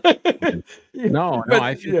 No,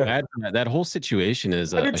 I feel bad for that whole situation.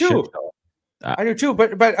 Is I do too. I do too.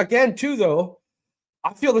 But again, too, though,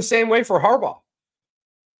 I feel the same way for Harbaugh.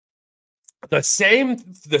 The same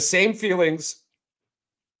feelings.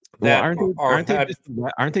 Well, aren't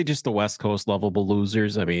they just the West Coast lovable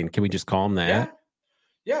losers? I mean, can we just call them that?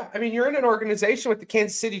 Yeah. I mean, you're in an organization with the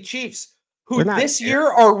Kansas City Chiefs, who this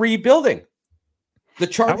year are rebuilding. The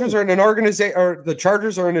Chargers are in an organization, or the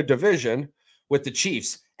Chargers are in a division with the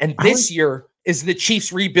Chiefs, and this year is the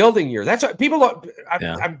Chiefs rebuilding year. That's what people don't.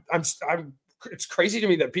 It's crazy to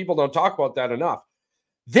me that people don't talk about that enough.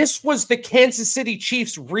 This was the Kansas City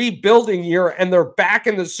Chiefs rebuilding year, and they're back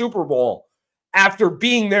in the Super Bowl after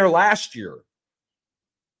being there last year.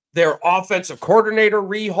 Their offensive coordinator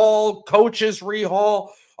rehaul, coaches rehaul,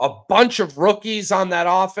 a bunch of rookies on that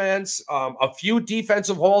offense, a few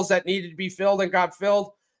defensive holes that needed to be filled and got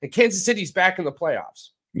filled, and Kansas City's back in the playoffs.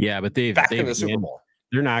 Yeah, but they've in the Super Bowl.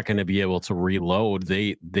 They're not going to be able to reload.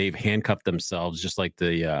 They've handcuffed themselves just like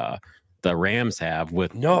the Rams have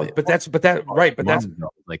with that's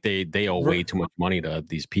like they owe way too much money to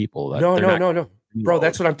these people. No. Bro,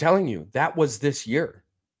 that's what I'm telling you. That was this year.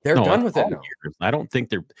 They're done with it now. I don't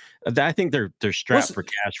think I think they're strapped for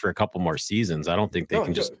cash for a couple more seasons. I don't think they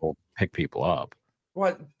can just pick people up.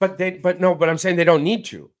 What? But I'm saying they don't need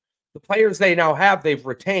to. The players they now have, they've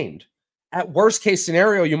retained. At worst case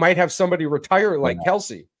scenario, you might have somebody retire like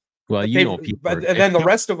Kelsey. Well, and then the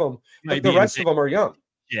rest of them, are young.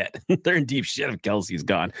 Yeah, they're in deep shit if Kelsey's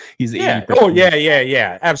gone. He's 80%. Oh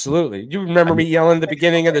yeah, absolutely. You remember me yelling at the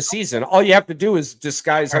beginning of the season. All you have to do is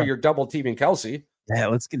disguise how you're double teaming Kelsey. Yeah,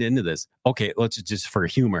 let's get into this. Okay, let's just for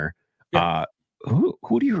humor. Yeah.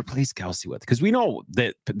 Who do you replace Kelsey with? Because we know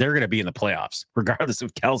that they're going to be in the playoffs, regardless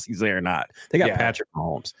if Kelsey's there or not. They got Patrick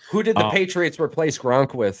Mahomes. Who did the Patriots replace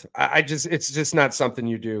Gronk with? It's just not something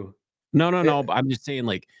you do. No. But I'm just saying,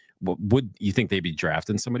 like, would you think they'd be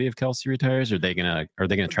drafting somebody if Kelsey retires? Or are they gonna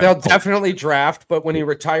try? They'll definitely draft, but when he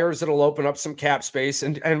retires, it'll open up some cap space.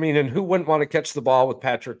 And who wouldn't want to catch the ball with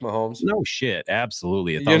Patrick Mahomes? No shit,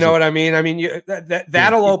 absolutely. You know what I mean? I mean,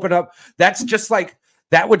 that'll open up. That's just like.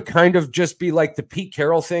 That would kind of just be like the Pete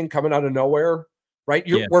Carroll thing coming out of nowhere, right?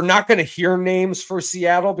 We're not going to hear names for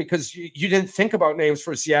Seattle because you didn't think about names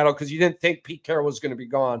for Seattle because you didn't think Pete Carroll was going to be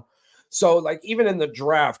gone. So, like, even in the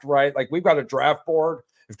draft, right? Like, we've got a draft board.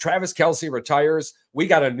 If Travis Kelce retires, we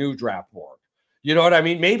got a new draft board. You know what I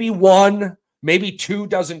mean? Maybe 1, maybe 2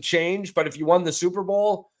 doesn't change, but if you won the Super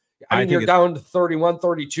Bowl, I mean, you're down to 31,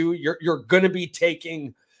 32. You're going to be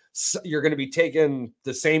taking you're going to be taking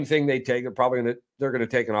the same thing they take. They're going to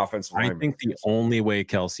take an offensive lineman. I think the only way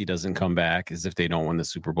Kelsey doesn't come back is if they don't win the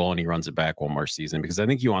Super Bowl and he runs it back one more season, because I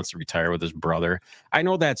think he wants to retire with his brother. I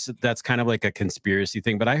know that's kind of like a conspiracy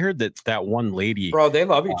thing, but I heard that one lady, bro, they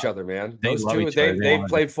love each other, man. Those two, they've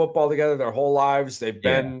played football together their whole lives. They've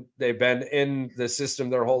been in the system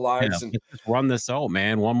their whole lives. And just run this out,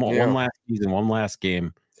 man. One last season, one last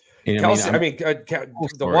game. And Kelsey,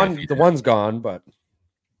 the one's gone, but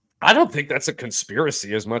I don't think that's a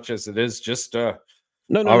conspiracy as much as it is just a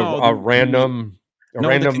random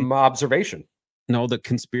observation. No, the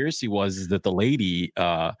conspiracy is that the lady,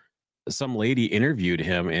 some lady interviewed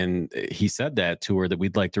him, and he said that to her, that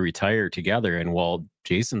we'd like to retire together. And well,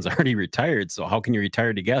 Jason's already retired, so how can you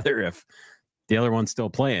retire together if the other one's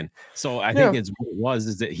still playing? So I think is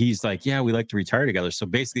that he's like, yeah, we like to retire together. So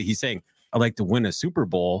basically, he's saying, I'd like to win a Super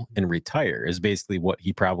Bowl and retire, is basically what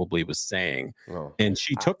he probably was saying. Oh. And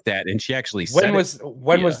she took that, and she actually said,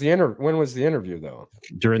 when was the interview though?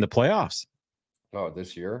 During the playoffs. Oh,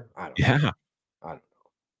 this year? I don't know.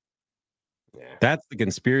 Yeah. That's the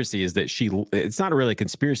conspiracy, is that it's not really a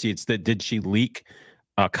conspiracy. It's that, did she leak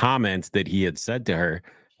a comment that he had said to her,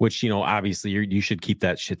 which, obviously you should keep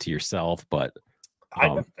that shit to yourself, but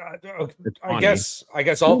I guess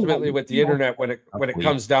ultimately with the internet, when it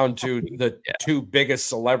comes down to the two biggest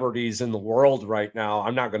celebrities in the world right now,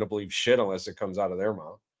 I'm not going to believe shit unless it comes out of their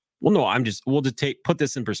mouth. Well, no, to put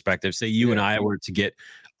this in perspective, say you and I were to get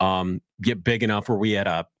big enough where we had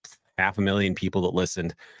 500,000 people that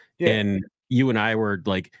listened, and you and I were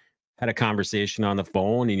like, had a conversation on the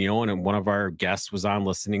phone, and one of our guests was on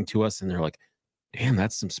listening to us, and they're like, damn,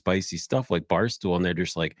 that's some spicy stuff, like Barstool, and they're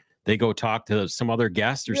just like, they go talk to some other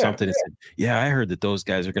guest or something and said, I heard that those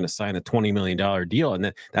guys are going to sign a $20 million deal.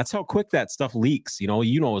 And that's how quick that stuff leaks. You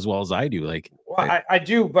know as well as I do. Like, well, I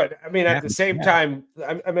do, but I mean, at the same time,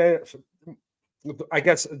 I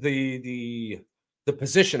guess the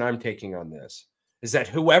position I'm taking on this is that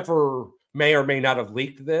whoever may or may not have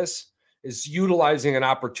leaked this is utilizing an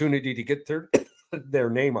opportunity to get their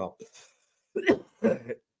name out.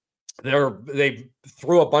 They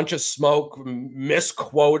threw a bunch of smoke,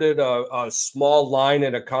 misquoted a small line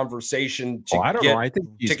in a conversation to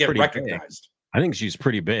get recognized. Big. I think she's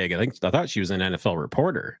pretty big. I thought she was an NFL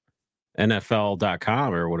reporter,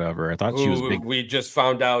 NFL.com or whatever. I thought she was big. We just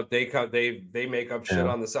found out they make up shit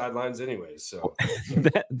on the sidelines anyway. So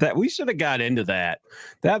that we should have got into that.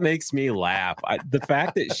 That makes me laugh. The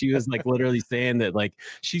fact that she was like literally saying that, like,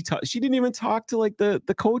 she didn't even talk to like the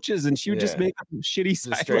coaches, and she would just make up shitty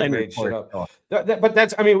sideline report. But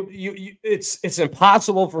that's, I mean, it's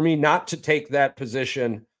impossible for me not to take that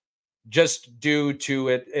position just due to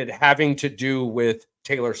it having to do with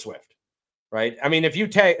Taylor Swift. Right. I mean, if you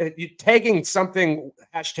tagging something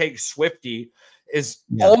 #Swifty is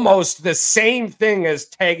almost the same thing as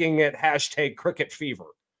tagging it #cricket fever,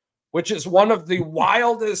 which is one of the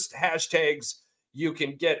wildest hashtags you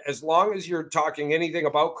can get. As long as you're talking anything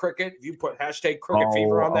about cricket, if you put #cricket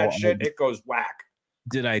fever on that shit, it goes whack.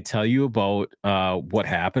 Did I tell you about what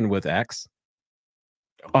happened with X?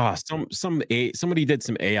 Somebody did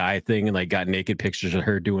some AI thing and like got naked pictures of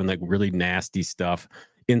her doing like really nasty stuff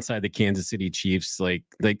inside the Kansas City Chiefs. Like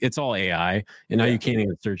it's all AI, and now you can't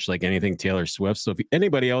even search like anything Taylor Swift. So if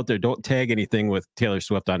anybody out there, don't tag anything with Taylor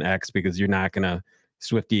Swift on X, because you're not gonna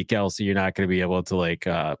Swifty Kelsey, you're not gonna be able to like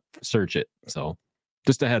search it. So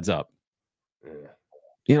just a heads up.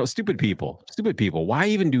 Stupid people. Why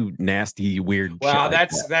even do nasty, weird? Well,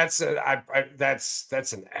 that's an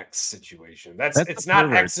X situation. It's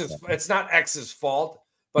not X's fault.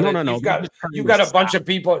 But no. You've got a bunch of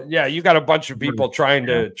people. Yeah, you got a bunch of people trying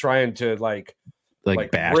to like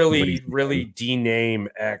really dename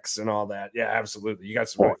X and all that. Yeah, absolutely. You got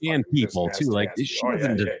some and people too. Like she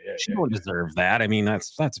don't deserve that. I mean,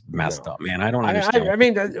 that's messed up, man. I don't understand. I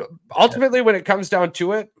mean, ultimately, when it comes down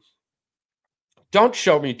to it, don't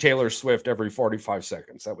show me Taylor Swift every 45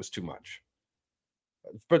 seconds. That was too much.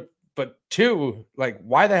 But two, like,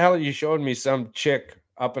 why the hell are you showing me some chick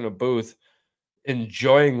up in a booth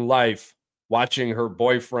enjoying life, watching her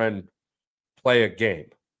boyfriend play a game?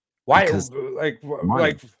 Why?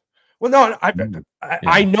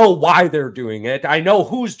 I know why they're doing it. I know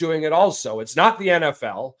who's doing it also. It's not the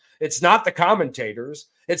NFL. It's not the commentators.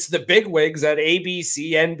 It's the bigwigs at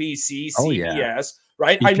ABC, NBC, CBS,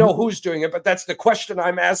 right? I know who's doing it, but that's the question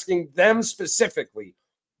I'm asking them specifically.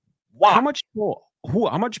 Why? How much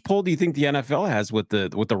pull do you think the NFL has with the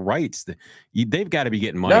rights? They've got to be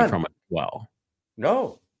getting money from it as well.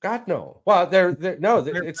 No, God, no. Well,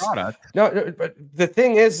 it's product. No, but the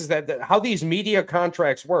thing is that how these media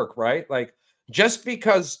contracts work, right? Like, just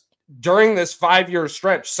because during this 5-year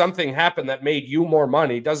stretch, something happened that made you more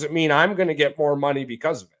money. Doesn't mean I'm going to get more money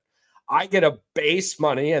because of it. I get a base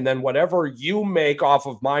money, and then whatever you make off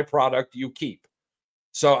of my product, you keep.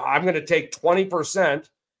 So I'm going to take 20%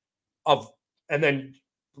 of, and then,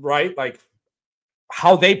 right, like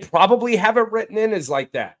how they probably have it written in is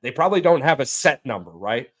like that. They probably don't have a set number,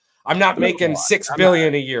 right? I'm not making $6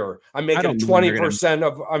 billion a year. I'm making 20%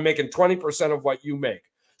 of, I'm making 20% of what you make.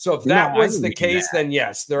 So if that was the case, then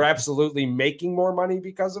yes, they're absolutely making more money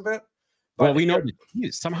because of it. But well, we know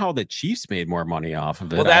somehow the Chiefs made more money off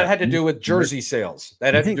of it. Well, that had to do with jersey sales.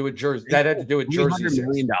 That had to do with jersey. That had to do with jersey sales. $300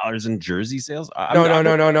 million in jersey sales? No.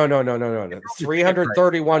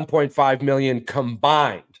 $331.5 million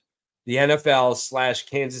combined. The NFL /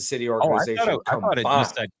 Kansas City organization.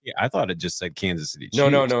 I thought it just said Kansas City Chiefs. No.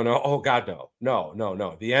 Oh God, no.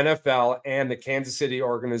 The NFL and the Kansas City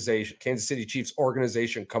Chiefs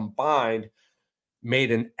organization combined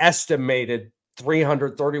made an estimated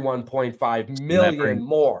 $331.5 million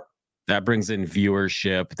more. That brings in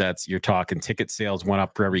viewership. You're talking ticket sales went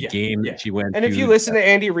up for every game that you went. And if you listen to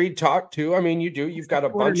Andy Reid talk too, I mean, you do. You've got a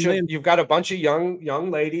bunch of young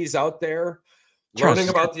ladies out there learning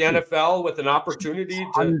about the NFL with an opportunity to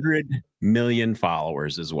 100 million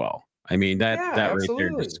followers as well. I mean, that right there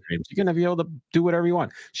just screams you're gonna be able to do whatever you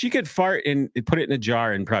want. She could fart and put it in a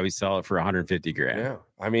jar and probably sell it for $150 grand. Yeah,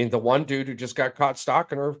 I mean, the one dude who just got caught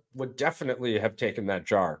stalking her would definitely have taken that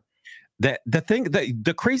jar.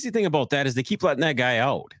 The crazy thing about that is they keep letting that guy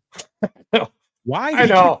out. Why? I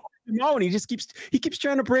know. No, and he keeps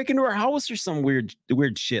trying to break into her house or some weird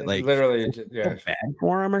shit. Like literally, bad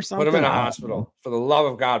for him or something. Put him in a hospital. For the love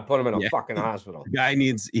of God, put him in a fucking hospital. The guy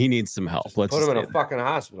needs some help. Put him in a fucking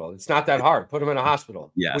hospital. It's not that hard. Put him in a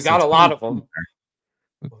hospital. Yeah, we got a lot of them.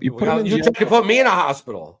 You can put me in a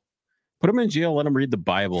hospital. Put him in jail. Let him read the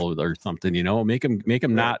Bible or something. You know, make him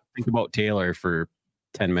not think about Taylor for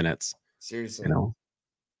 10 minutes. Seriously, you know,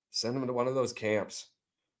 send him to one of those camps.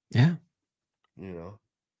 Yeah, you know.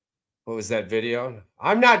 What was that video?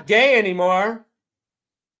 I'm not gay anymore.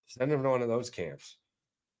 Send him to one of those camps.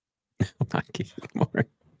 I'm not gay anymore.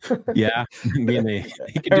 Yeah.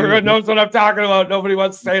 Everyone knows what I'm talking about. Nobody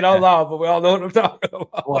wants to say it out loud, but we all know what I'm talking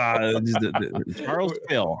about. Wow, Charles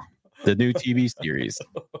Phil, the new TV series.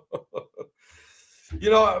 You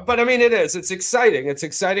know, but I mean, it is. It's exciting. It's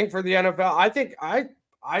exciting for the NFL.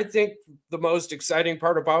 I think the most exciting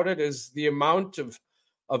part about it is the amount of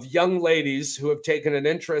young ladies who have taken an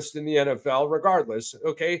interest in the NFL, regardless.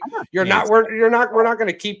 Okay, we're not going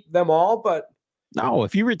to keep them all, but no.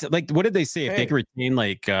 If you what did they say? If they could retain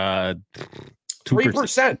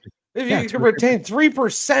 3%, if you can retain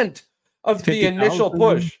 3% of the initial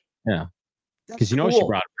push, yeah. Because she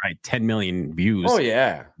brought probably 10 million views. Oh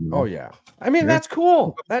yeah. I mean, that's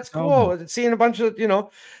cool. That's cool. Seeing a bunch of,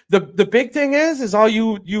 the big thing is all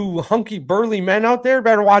you hunky burly men out there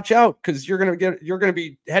better watch out, because you're gonna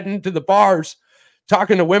be heading to the bars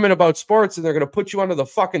talking to women about sports, and they're gonna put you under the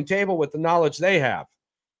fucking table with the knowledge they have.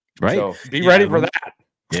 Right. So be ready for that.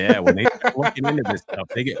 Yeah, when they start looking into this stuff,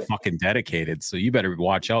 they get fucking dedicated. So you better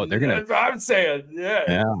watch out. They're gonna. That's what I'm saying.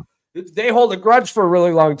 Yeah. They hold a grudge for a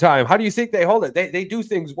really long time. How do you think they hold it? They do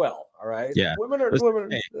things well. All right. Yeah. Women.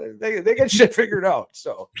 They get shit figured out.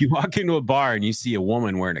 So if you walk into a bar and you see a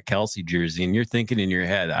woman wearing a Kelsey jersey and you're thinking in your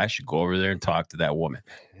head, I should go over there and talk to that woman.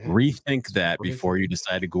 Rethink that before you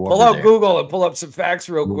decide to go pull over out Google and pull up some facts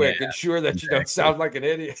real quick. Ensure that you don't sound like an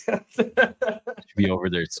idiot. Be over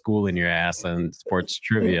there schooling your ass on sports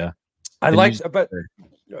trivia. But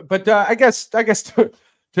I guess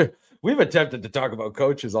we've attempted to talk about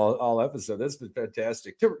coaches all episode. This has been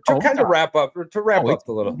fantastic. To wrap up the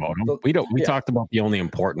little. We talked about the only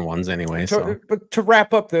important ones anyway. But to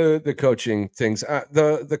wrap up the coaching things,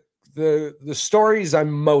 the stories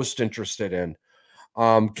I'm most interested in,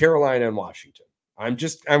 Carolina and Washington. I'm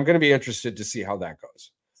going to be interested to see how that goes.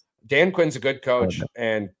 Dan Quinn's a good coach,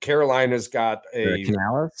 and Carolina's got a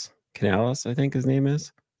Canales, I think his name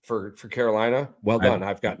is for Carolina. Well done.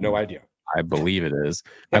 I've got no idea. I believe it is.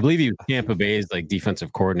 I believe he was Tampa Bay's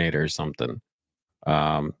defensive coordinator or something.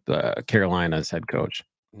 The Carolina's head coach.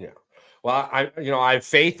 Yeah. Well, I have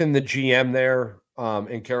faith in the GM there.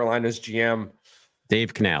 In Carolina's GM,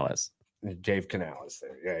 Dave Canales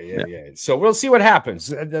there. Yeah. So we'll see what happens.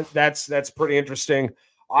 That's pretty interesting.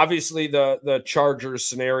 Obviously, the Chargers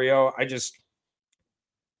scenario. I just,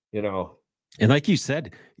 And like you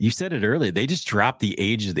said it earlier, they just dropped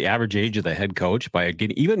the average age of the head coach by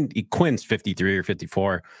even Quinn's 53 or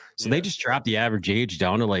 54. So they just dropped the average age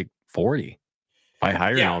down to 40 by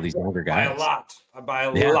hiring all these younger guys. By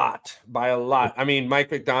a lot. I mean,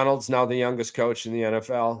 Mike McDonald's now the youngest coach in the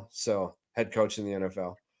NFL. So head coach in the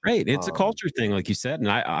NFL. Right. It's a culture thing, like you said. And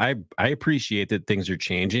I appreciate that things are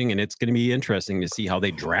changing, and it's going to be interesting to see how they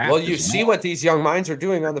draft. Well, you see what these young minds are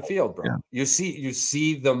doing on the field, bro. Yeah. You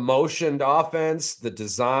see the motioned offense, the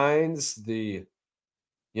designs, I mean,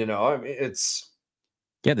 it's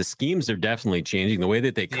the schemes are definitely changing. The way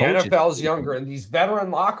that they coach. The NFL's younger, and these veteran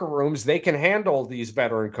locker rooms, they can handle these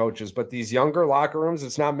veteran coaches, but these younger locker rooms,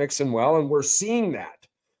 it's not mixing well, and we're seeing that.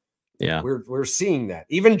 Yeah, we're seeing that.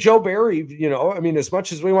 Even Joe Barry, I mean, as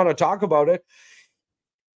much as we want to talk about it,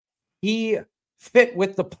 he fit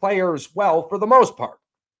with the players well for the most part.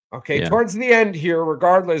 Okay, towards the end here,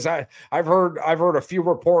 regardless, I've heard a few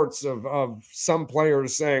reports of some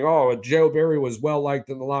players saying, "Oh, Joe Barry was well liked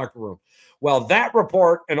in the locker room." Well, that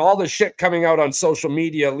report and all the shit coming out on social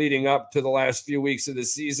media leading up to the last few weeks of the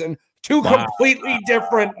season, two completely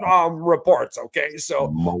different reports. Okay, so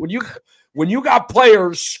when you got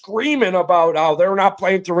players screaming about how they're not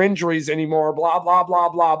playing through injuries anymore, blah, blah, blah,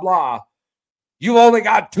 blah, blah, you've only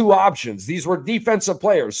got two options. These were defensive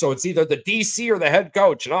players. So it's either the DC or the head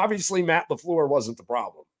coach. And obviously Matt LaFleur wasn't the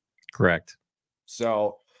problem. Correct.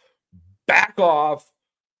 So back off.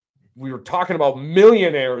 We were talking about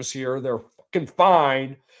millionaires here. They're fucking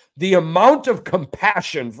fine. The amount of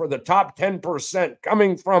compassion for the top 10%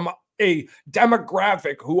 coming from a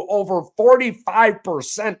demographic who over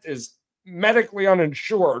 45% is medically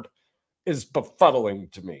uninsured is befuddling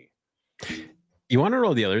to me. You want to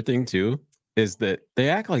know the other thing too is that they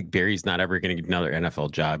act like Barry's not ever going to get another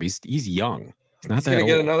NFL job. He's young. He's not going to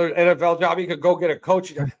get another NFL job. He could go get a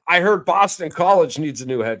coach. I heard Boston College needs a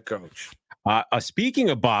new head coach. Speaking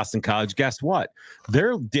of Boston College, guess what?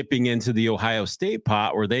 They're dipping into the Ohio State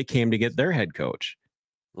pot where they came to get their head coach.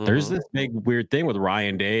 There's this big weird thing with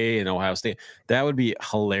Ryan Day and Ohio State. That would be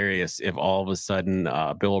hilarious if all of a sudden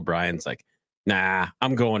Bill O'Brien's like, "Nah,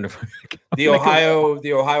 I'm going to the Ohio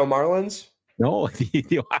Marlins." No,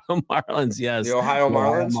 the Ohio Marlins. Yes, the Ohio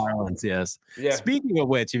Marlins. Marlins. Yes. Yeah. Speaking of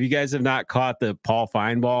which, if you guys have not caught the Paul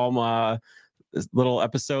Feinbaum this little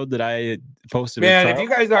episode that I posted, man, if you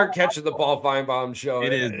guys aren't catching the Paul Feinbaum show,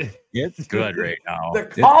 it's good right now. The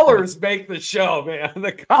callers make the show, man.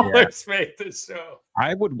 The callers make the show.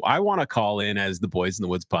 I want to call in as the Boys in the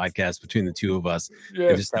Woods podcast between the two of us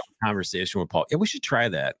and just have a conversation with Paul. Yeah, we should try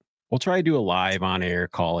that. We'll try to do a live on air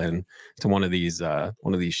call in to one of these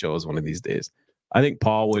shows one of these days. I think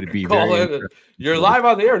Paul would be You're live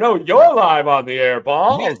on the air. No, you're live on the air,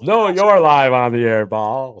 Paul. Yes. No, you're live on the air,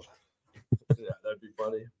 Paul. Yeah, that'd be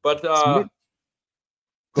funny. But so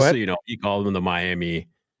you know, he called them the Miami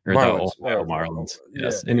or Marlins. The Ohio Marlins.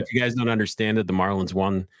 Yes. Yeah, and if you guys don't understand it, the Marlins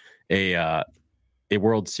won a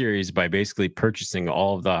World Series by basically purchasing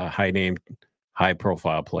all of the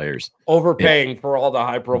high-profile players. Overpaying for all the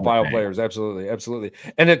high-profile players. Absolutely.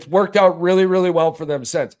 And it's worked out really, really well for them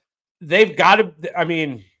since. They've got to, I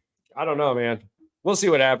mean, I don't know, man. We'll see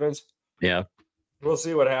what happens. Yeah. We'll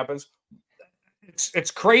see what happens.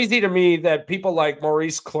 It's crazy to me that people like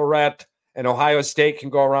Maurice Clarett and Ohio State can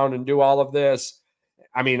go around and do all of this.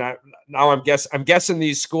 I mean, I'm guessing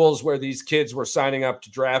these schools where these kids were signing up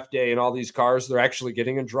to draft day and all these cars, they're actually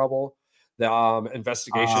getting in trouble. The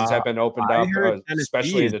investigations have been opened up,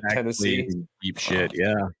 especially in Tennessee. Deep shit,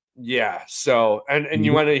 yeah. Yeah. So, and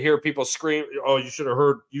you want to hear people scream, "Oh, you should have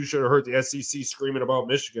heard the SEC screaming about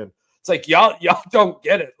Michigan." It's like y'all don't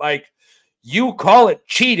get it. Like, you call it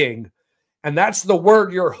cheating, and that's the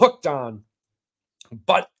word you're hooked on.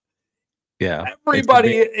 But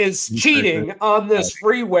everybody is cheating on this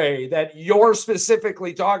freeway that you're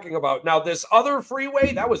specifically talking about. Now, this other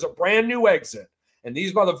freeway, that was a brand new exit, and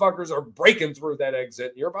these motherfuckers are breaking through that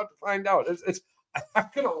exit. You're about to find out. I'm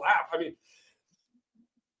gonna laugh. I mean,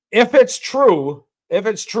 if it's true,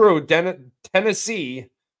 Tennessee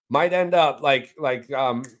might end up like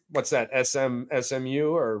what's that,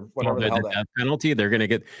 SMU or whatever the hell that penalty they're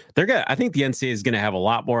gonna. I think the NCAA is gonna have a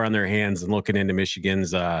lot more on their hands than looking into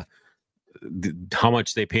Michigan's how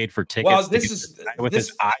much they paid for tickets. Well,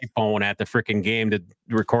 this iPhone at the freaking game to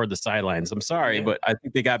record the sidelines. I'm sorry, but I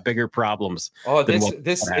think they got bigger problems. Oh, it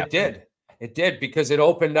did because it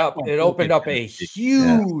opened up a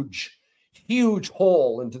huge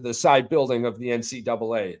hole into the side building of the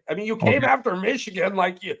NCAA. I mean, you came after Michigan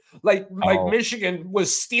like Michigan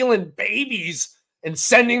was stealing babies and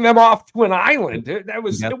sending them off to an island.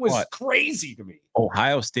 It was crazy to me.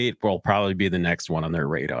 Ohio State will probably be the next one on their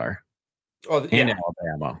radar. Oh, yeah. And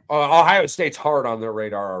Alabama. Ohio State's hard on their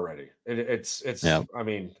radar already. It's I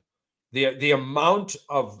mean, the amount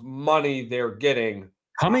of money they're getting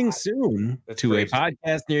coming soon to crazy. A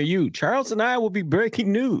podcast near you. Charles and I will be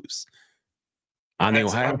breaking news on the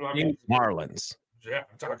Ohio State Marlins. Yeah,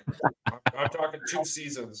 I'm talking 2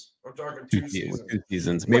 seasons. I'm talking 2 seasons. 2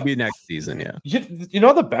 seasons. Maybe next season, yeah. You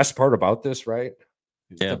know the best part about this, right?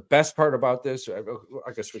 Yeah. The best part about this,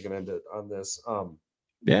 I guess we can end it on this.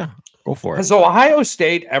 Yeah, go for it. Has Ohio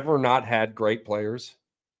State ever not had great players?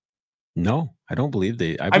 No, I don't believe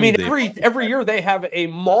they. I mean, every year they have a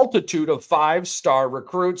multitude of 5-star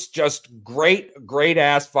recruits, just great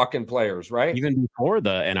ass fucking players, right? Even before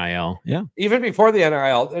the NIL, yeah. Even before the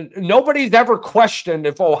NIL, nobody's ever questioned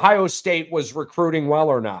if Ohio State was recruiting well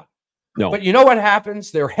or not. No. But you know what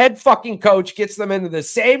happens? Their head fucking coach gets them into the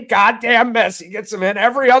same goddamn mess he gets them in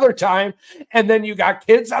every other time, and then you got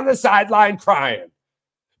kids on the sideline crying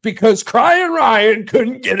because Crying Ryan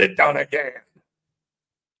couldn't get it done again.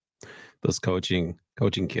 Those coaching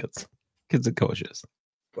kids and coaches.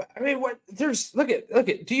 I mean, what? Look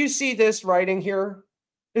at. Do you see this writing here?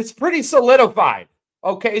 It's pretty solidified.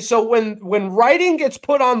 Okay, so when writing gets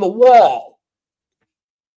put on the wall,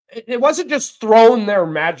 it wasn't just thrown there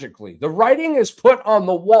magically. The writing is put on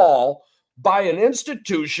the wall by an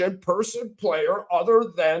institution, person, player,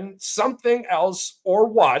 other than something else or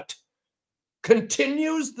what,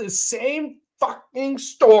 continues the same fucking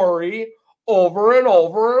story over and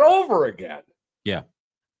over and over again. Yeah.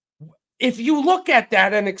 If you look at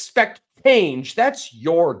that and expect change, that's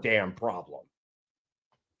your damn problem.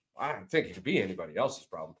 I don't think it could be anybody else's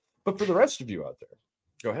problem. But for the rest of you out there,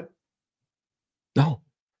 go ahead. No,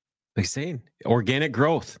 like saying organic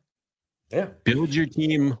growth. Yeah. Build your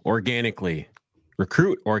team organically.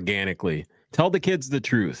 Recruit organically. Tell the kids the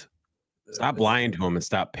truth. Stop lying to them and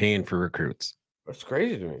stop paying for recruits. That's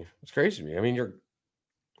crazy to me. It's crazy to me. I mean,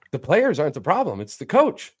 the players aren't the problem. It's the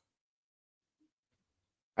coach.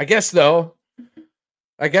 I guess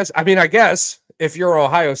if you're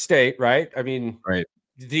Ohio State, right? I mean, right.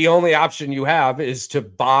 The only option you have is to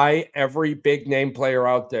buy every big name player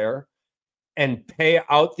out there and pay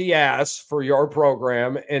out the ass for your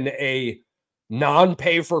program in a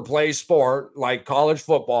non-pay for play sport like college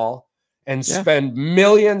football and spend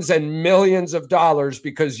millions and millions of dollars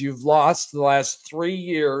because you've lost the last 3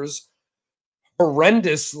 years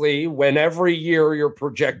horrendously when every year you're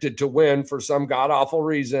projected to win for some god-awful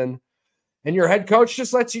reason. And your head coach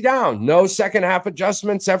just lets you down. No second half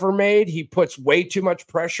adjustments ever made. He puts way too much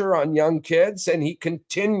pressure on young kids, and he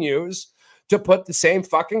continues to put the same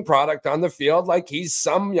fucking product on the field like he's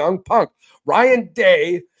some young punk. Ryan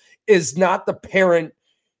Day is not the parent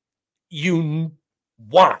you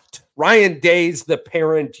want. Ryan Day's the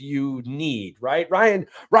parent you need, right? Ryan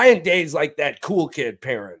Day's like that cool kid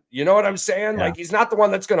parent. You know what I'm saying? Yeah. Like, he's not the one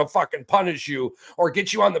that's going to fucking punish you or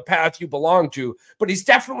get you on the path you belong to, but he's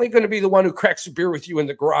definitely going to be the one who cracks a beer with you in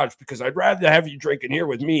the garage because I'd rather have you drinking here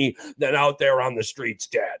with me than out there on the streets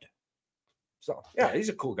dead. So, yeah, he's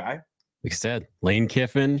a cool guy. Like I said, Lane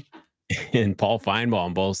Kiffin and Paul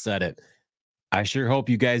Feinbaum both said it. I sure hope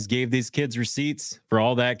you guys gave these kids receipts for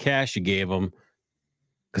all that cash you gave them.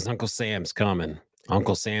 Because Uncle Sam's coming.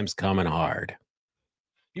 Uncle Sam's coming hard.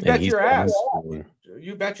 You bet your ass.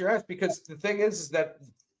 You bet your ass. Because the thing is that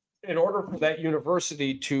in order for that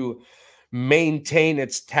university to maintain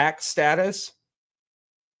its tax status,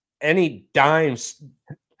 any dimes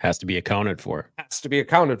has to be accounted for. Has to be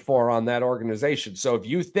accounted for on that organization. So if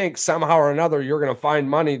you think somehow or another you're going to find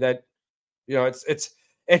money that, you know,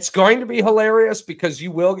 it's going to be hilarious because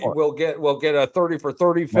we'll get a 30 for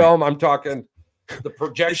 30 film. Right. I'm talking. The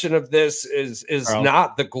projection of this is Charles,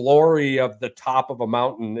 not the glory of the top of a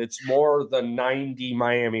mountain. It's more the 90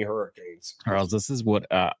 Miami Hurricanes. Charles, this is what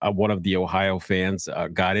one of the Ohio fans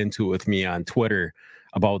got into with me on Twitter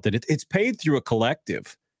about that. It's paid through a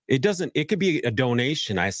collective. It could be a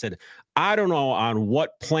donation. I said, I don't know on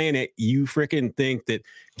what planet you freaking think that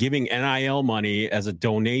giving NIL money as a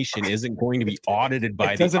donation isn't going to be audited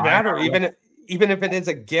by the doesn't matter. Even if it is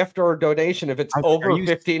a gift or a donation, if it's over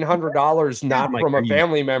 $1,500, not from a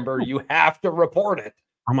family member, you have to report it.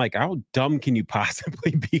 I'm like, how dumb can you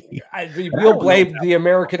possibly be? We'll blame the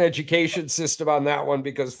American education system on that one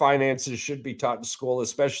because finances should be taught in school,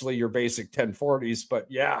 especially your basic 1040s. But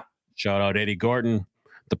yeah. Shout out Eddie Gorton,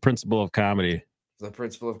 the principal of comedy. The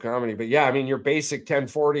principal of comedy. But yeah, I mean, your basic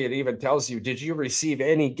 1040, it even tells you, did you receive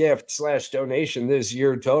any gift/donation this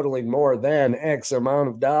year totaling more than X amount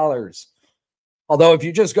of dollars? Although if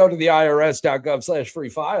you just go to the irs.gov/free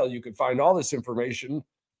file, you can find all this information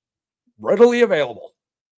readily available.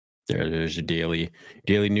 There's your daily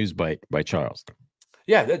news bite by Charles.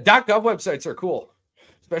 Yeah, the .gov websites are cool,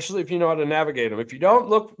 especially if you know how to navigate them. If you don't,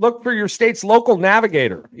 look for your state's local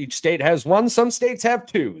navigator. Each state has one. Some states have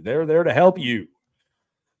two. They're there to help you.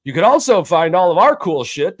 You can also find all of our cool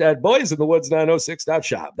shit at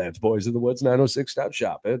boysinthewoods906.shop. That's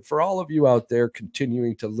boysinthewoods906.shop. And for all of you out there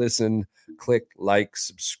continuing to listen, click like,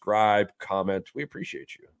 subscribe, comment, we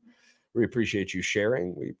appreciate you. We appreciate you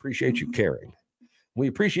sharing. We appreciate you caring. We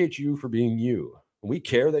appreciate you for being you. We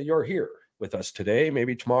care that you're here with us today,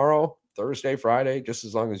 maybe tomorrow, Thursday, Friday, just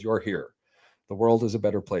as long as you're here. The world is a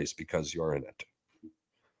better place because you're in it.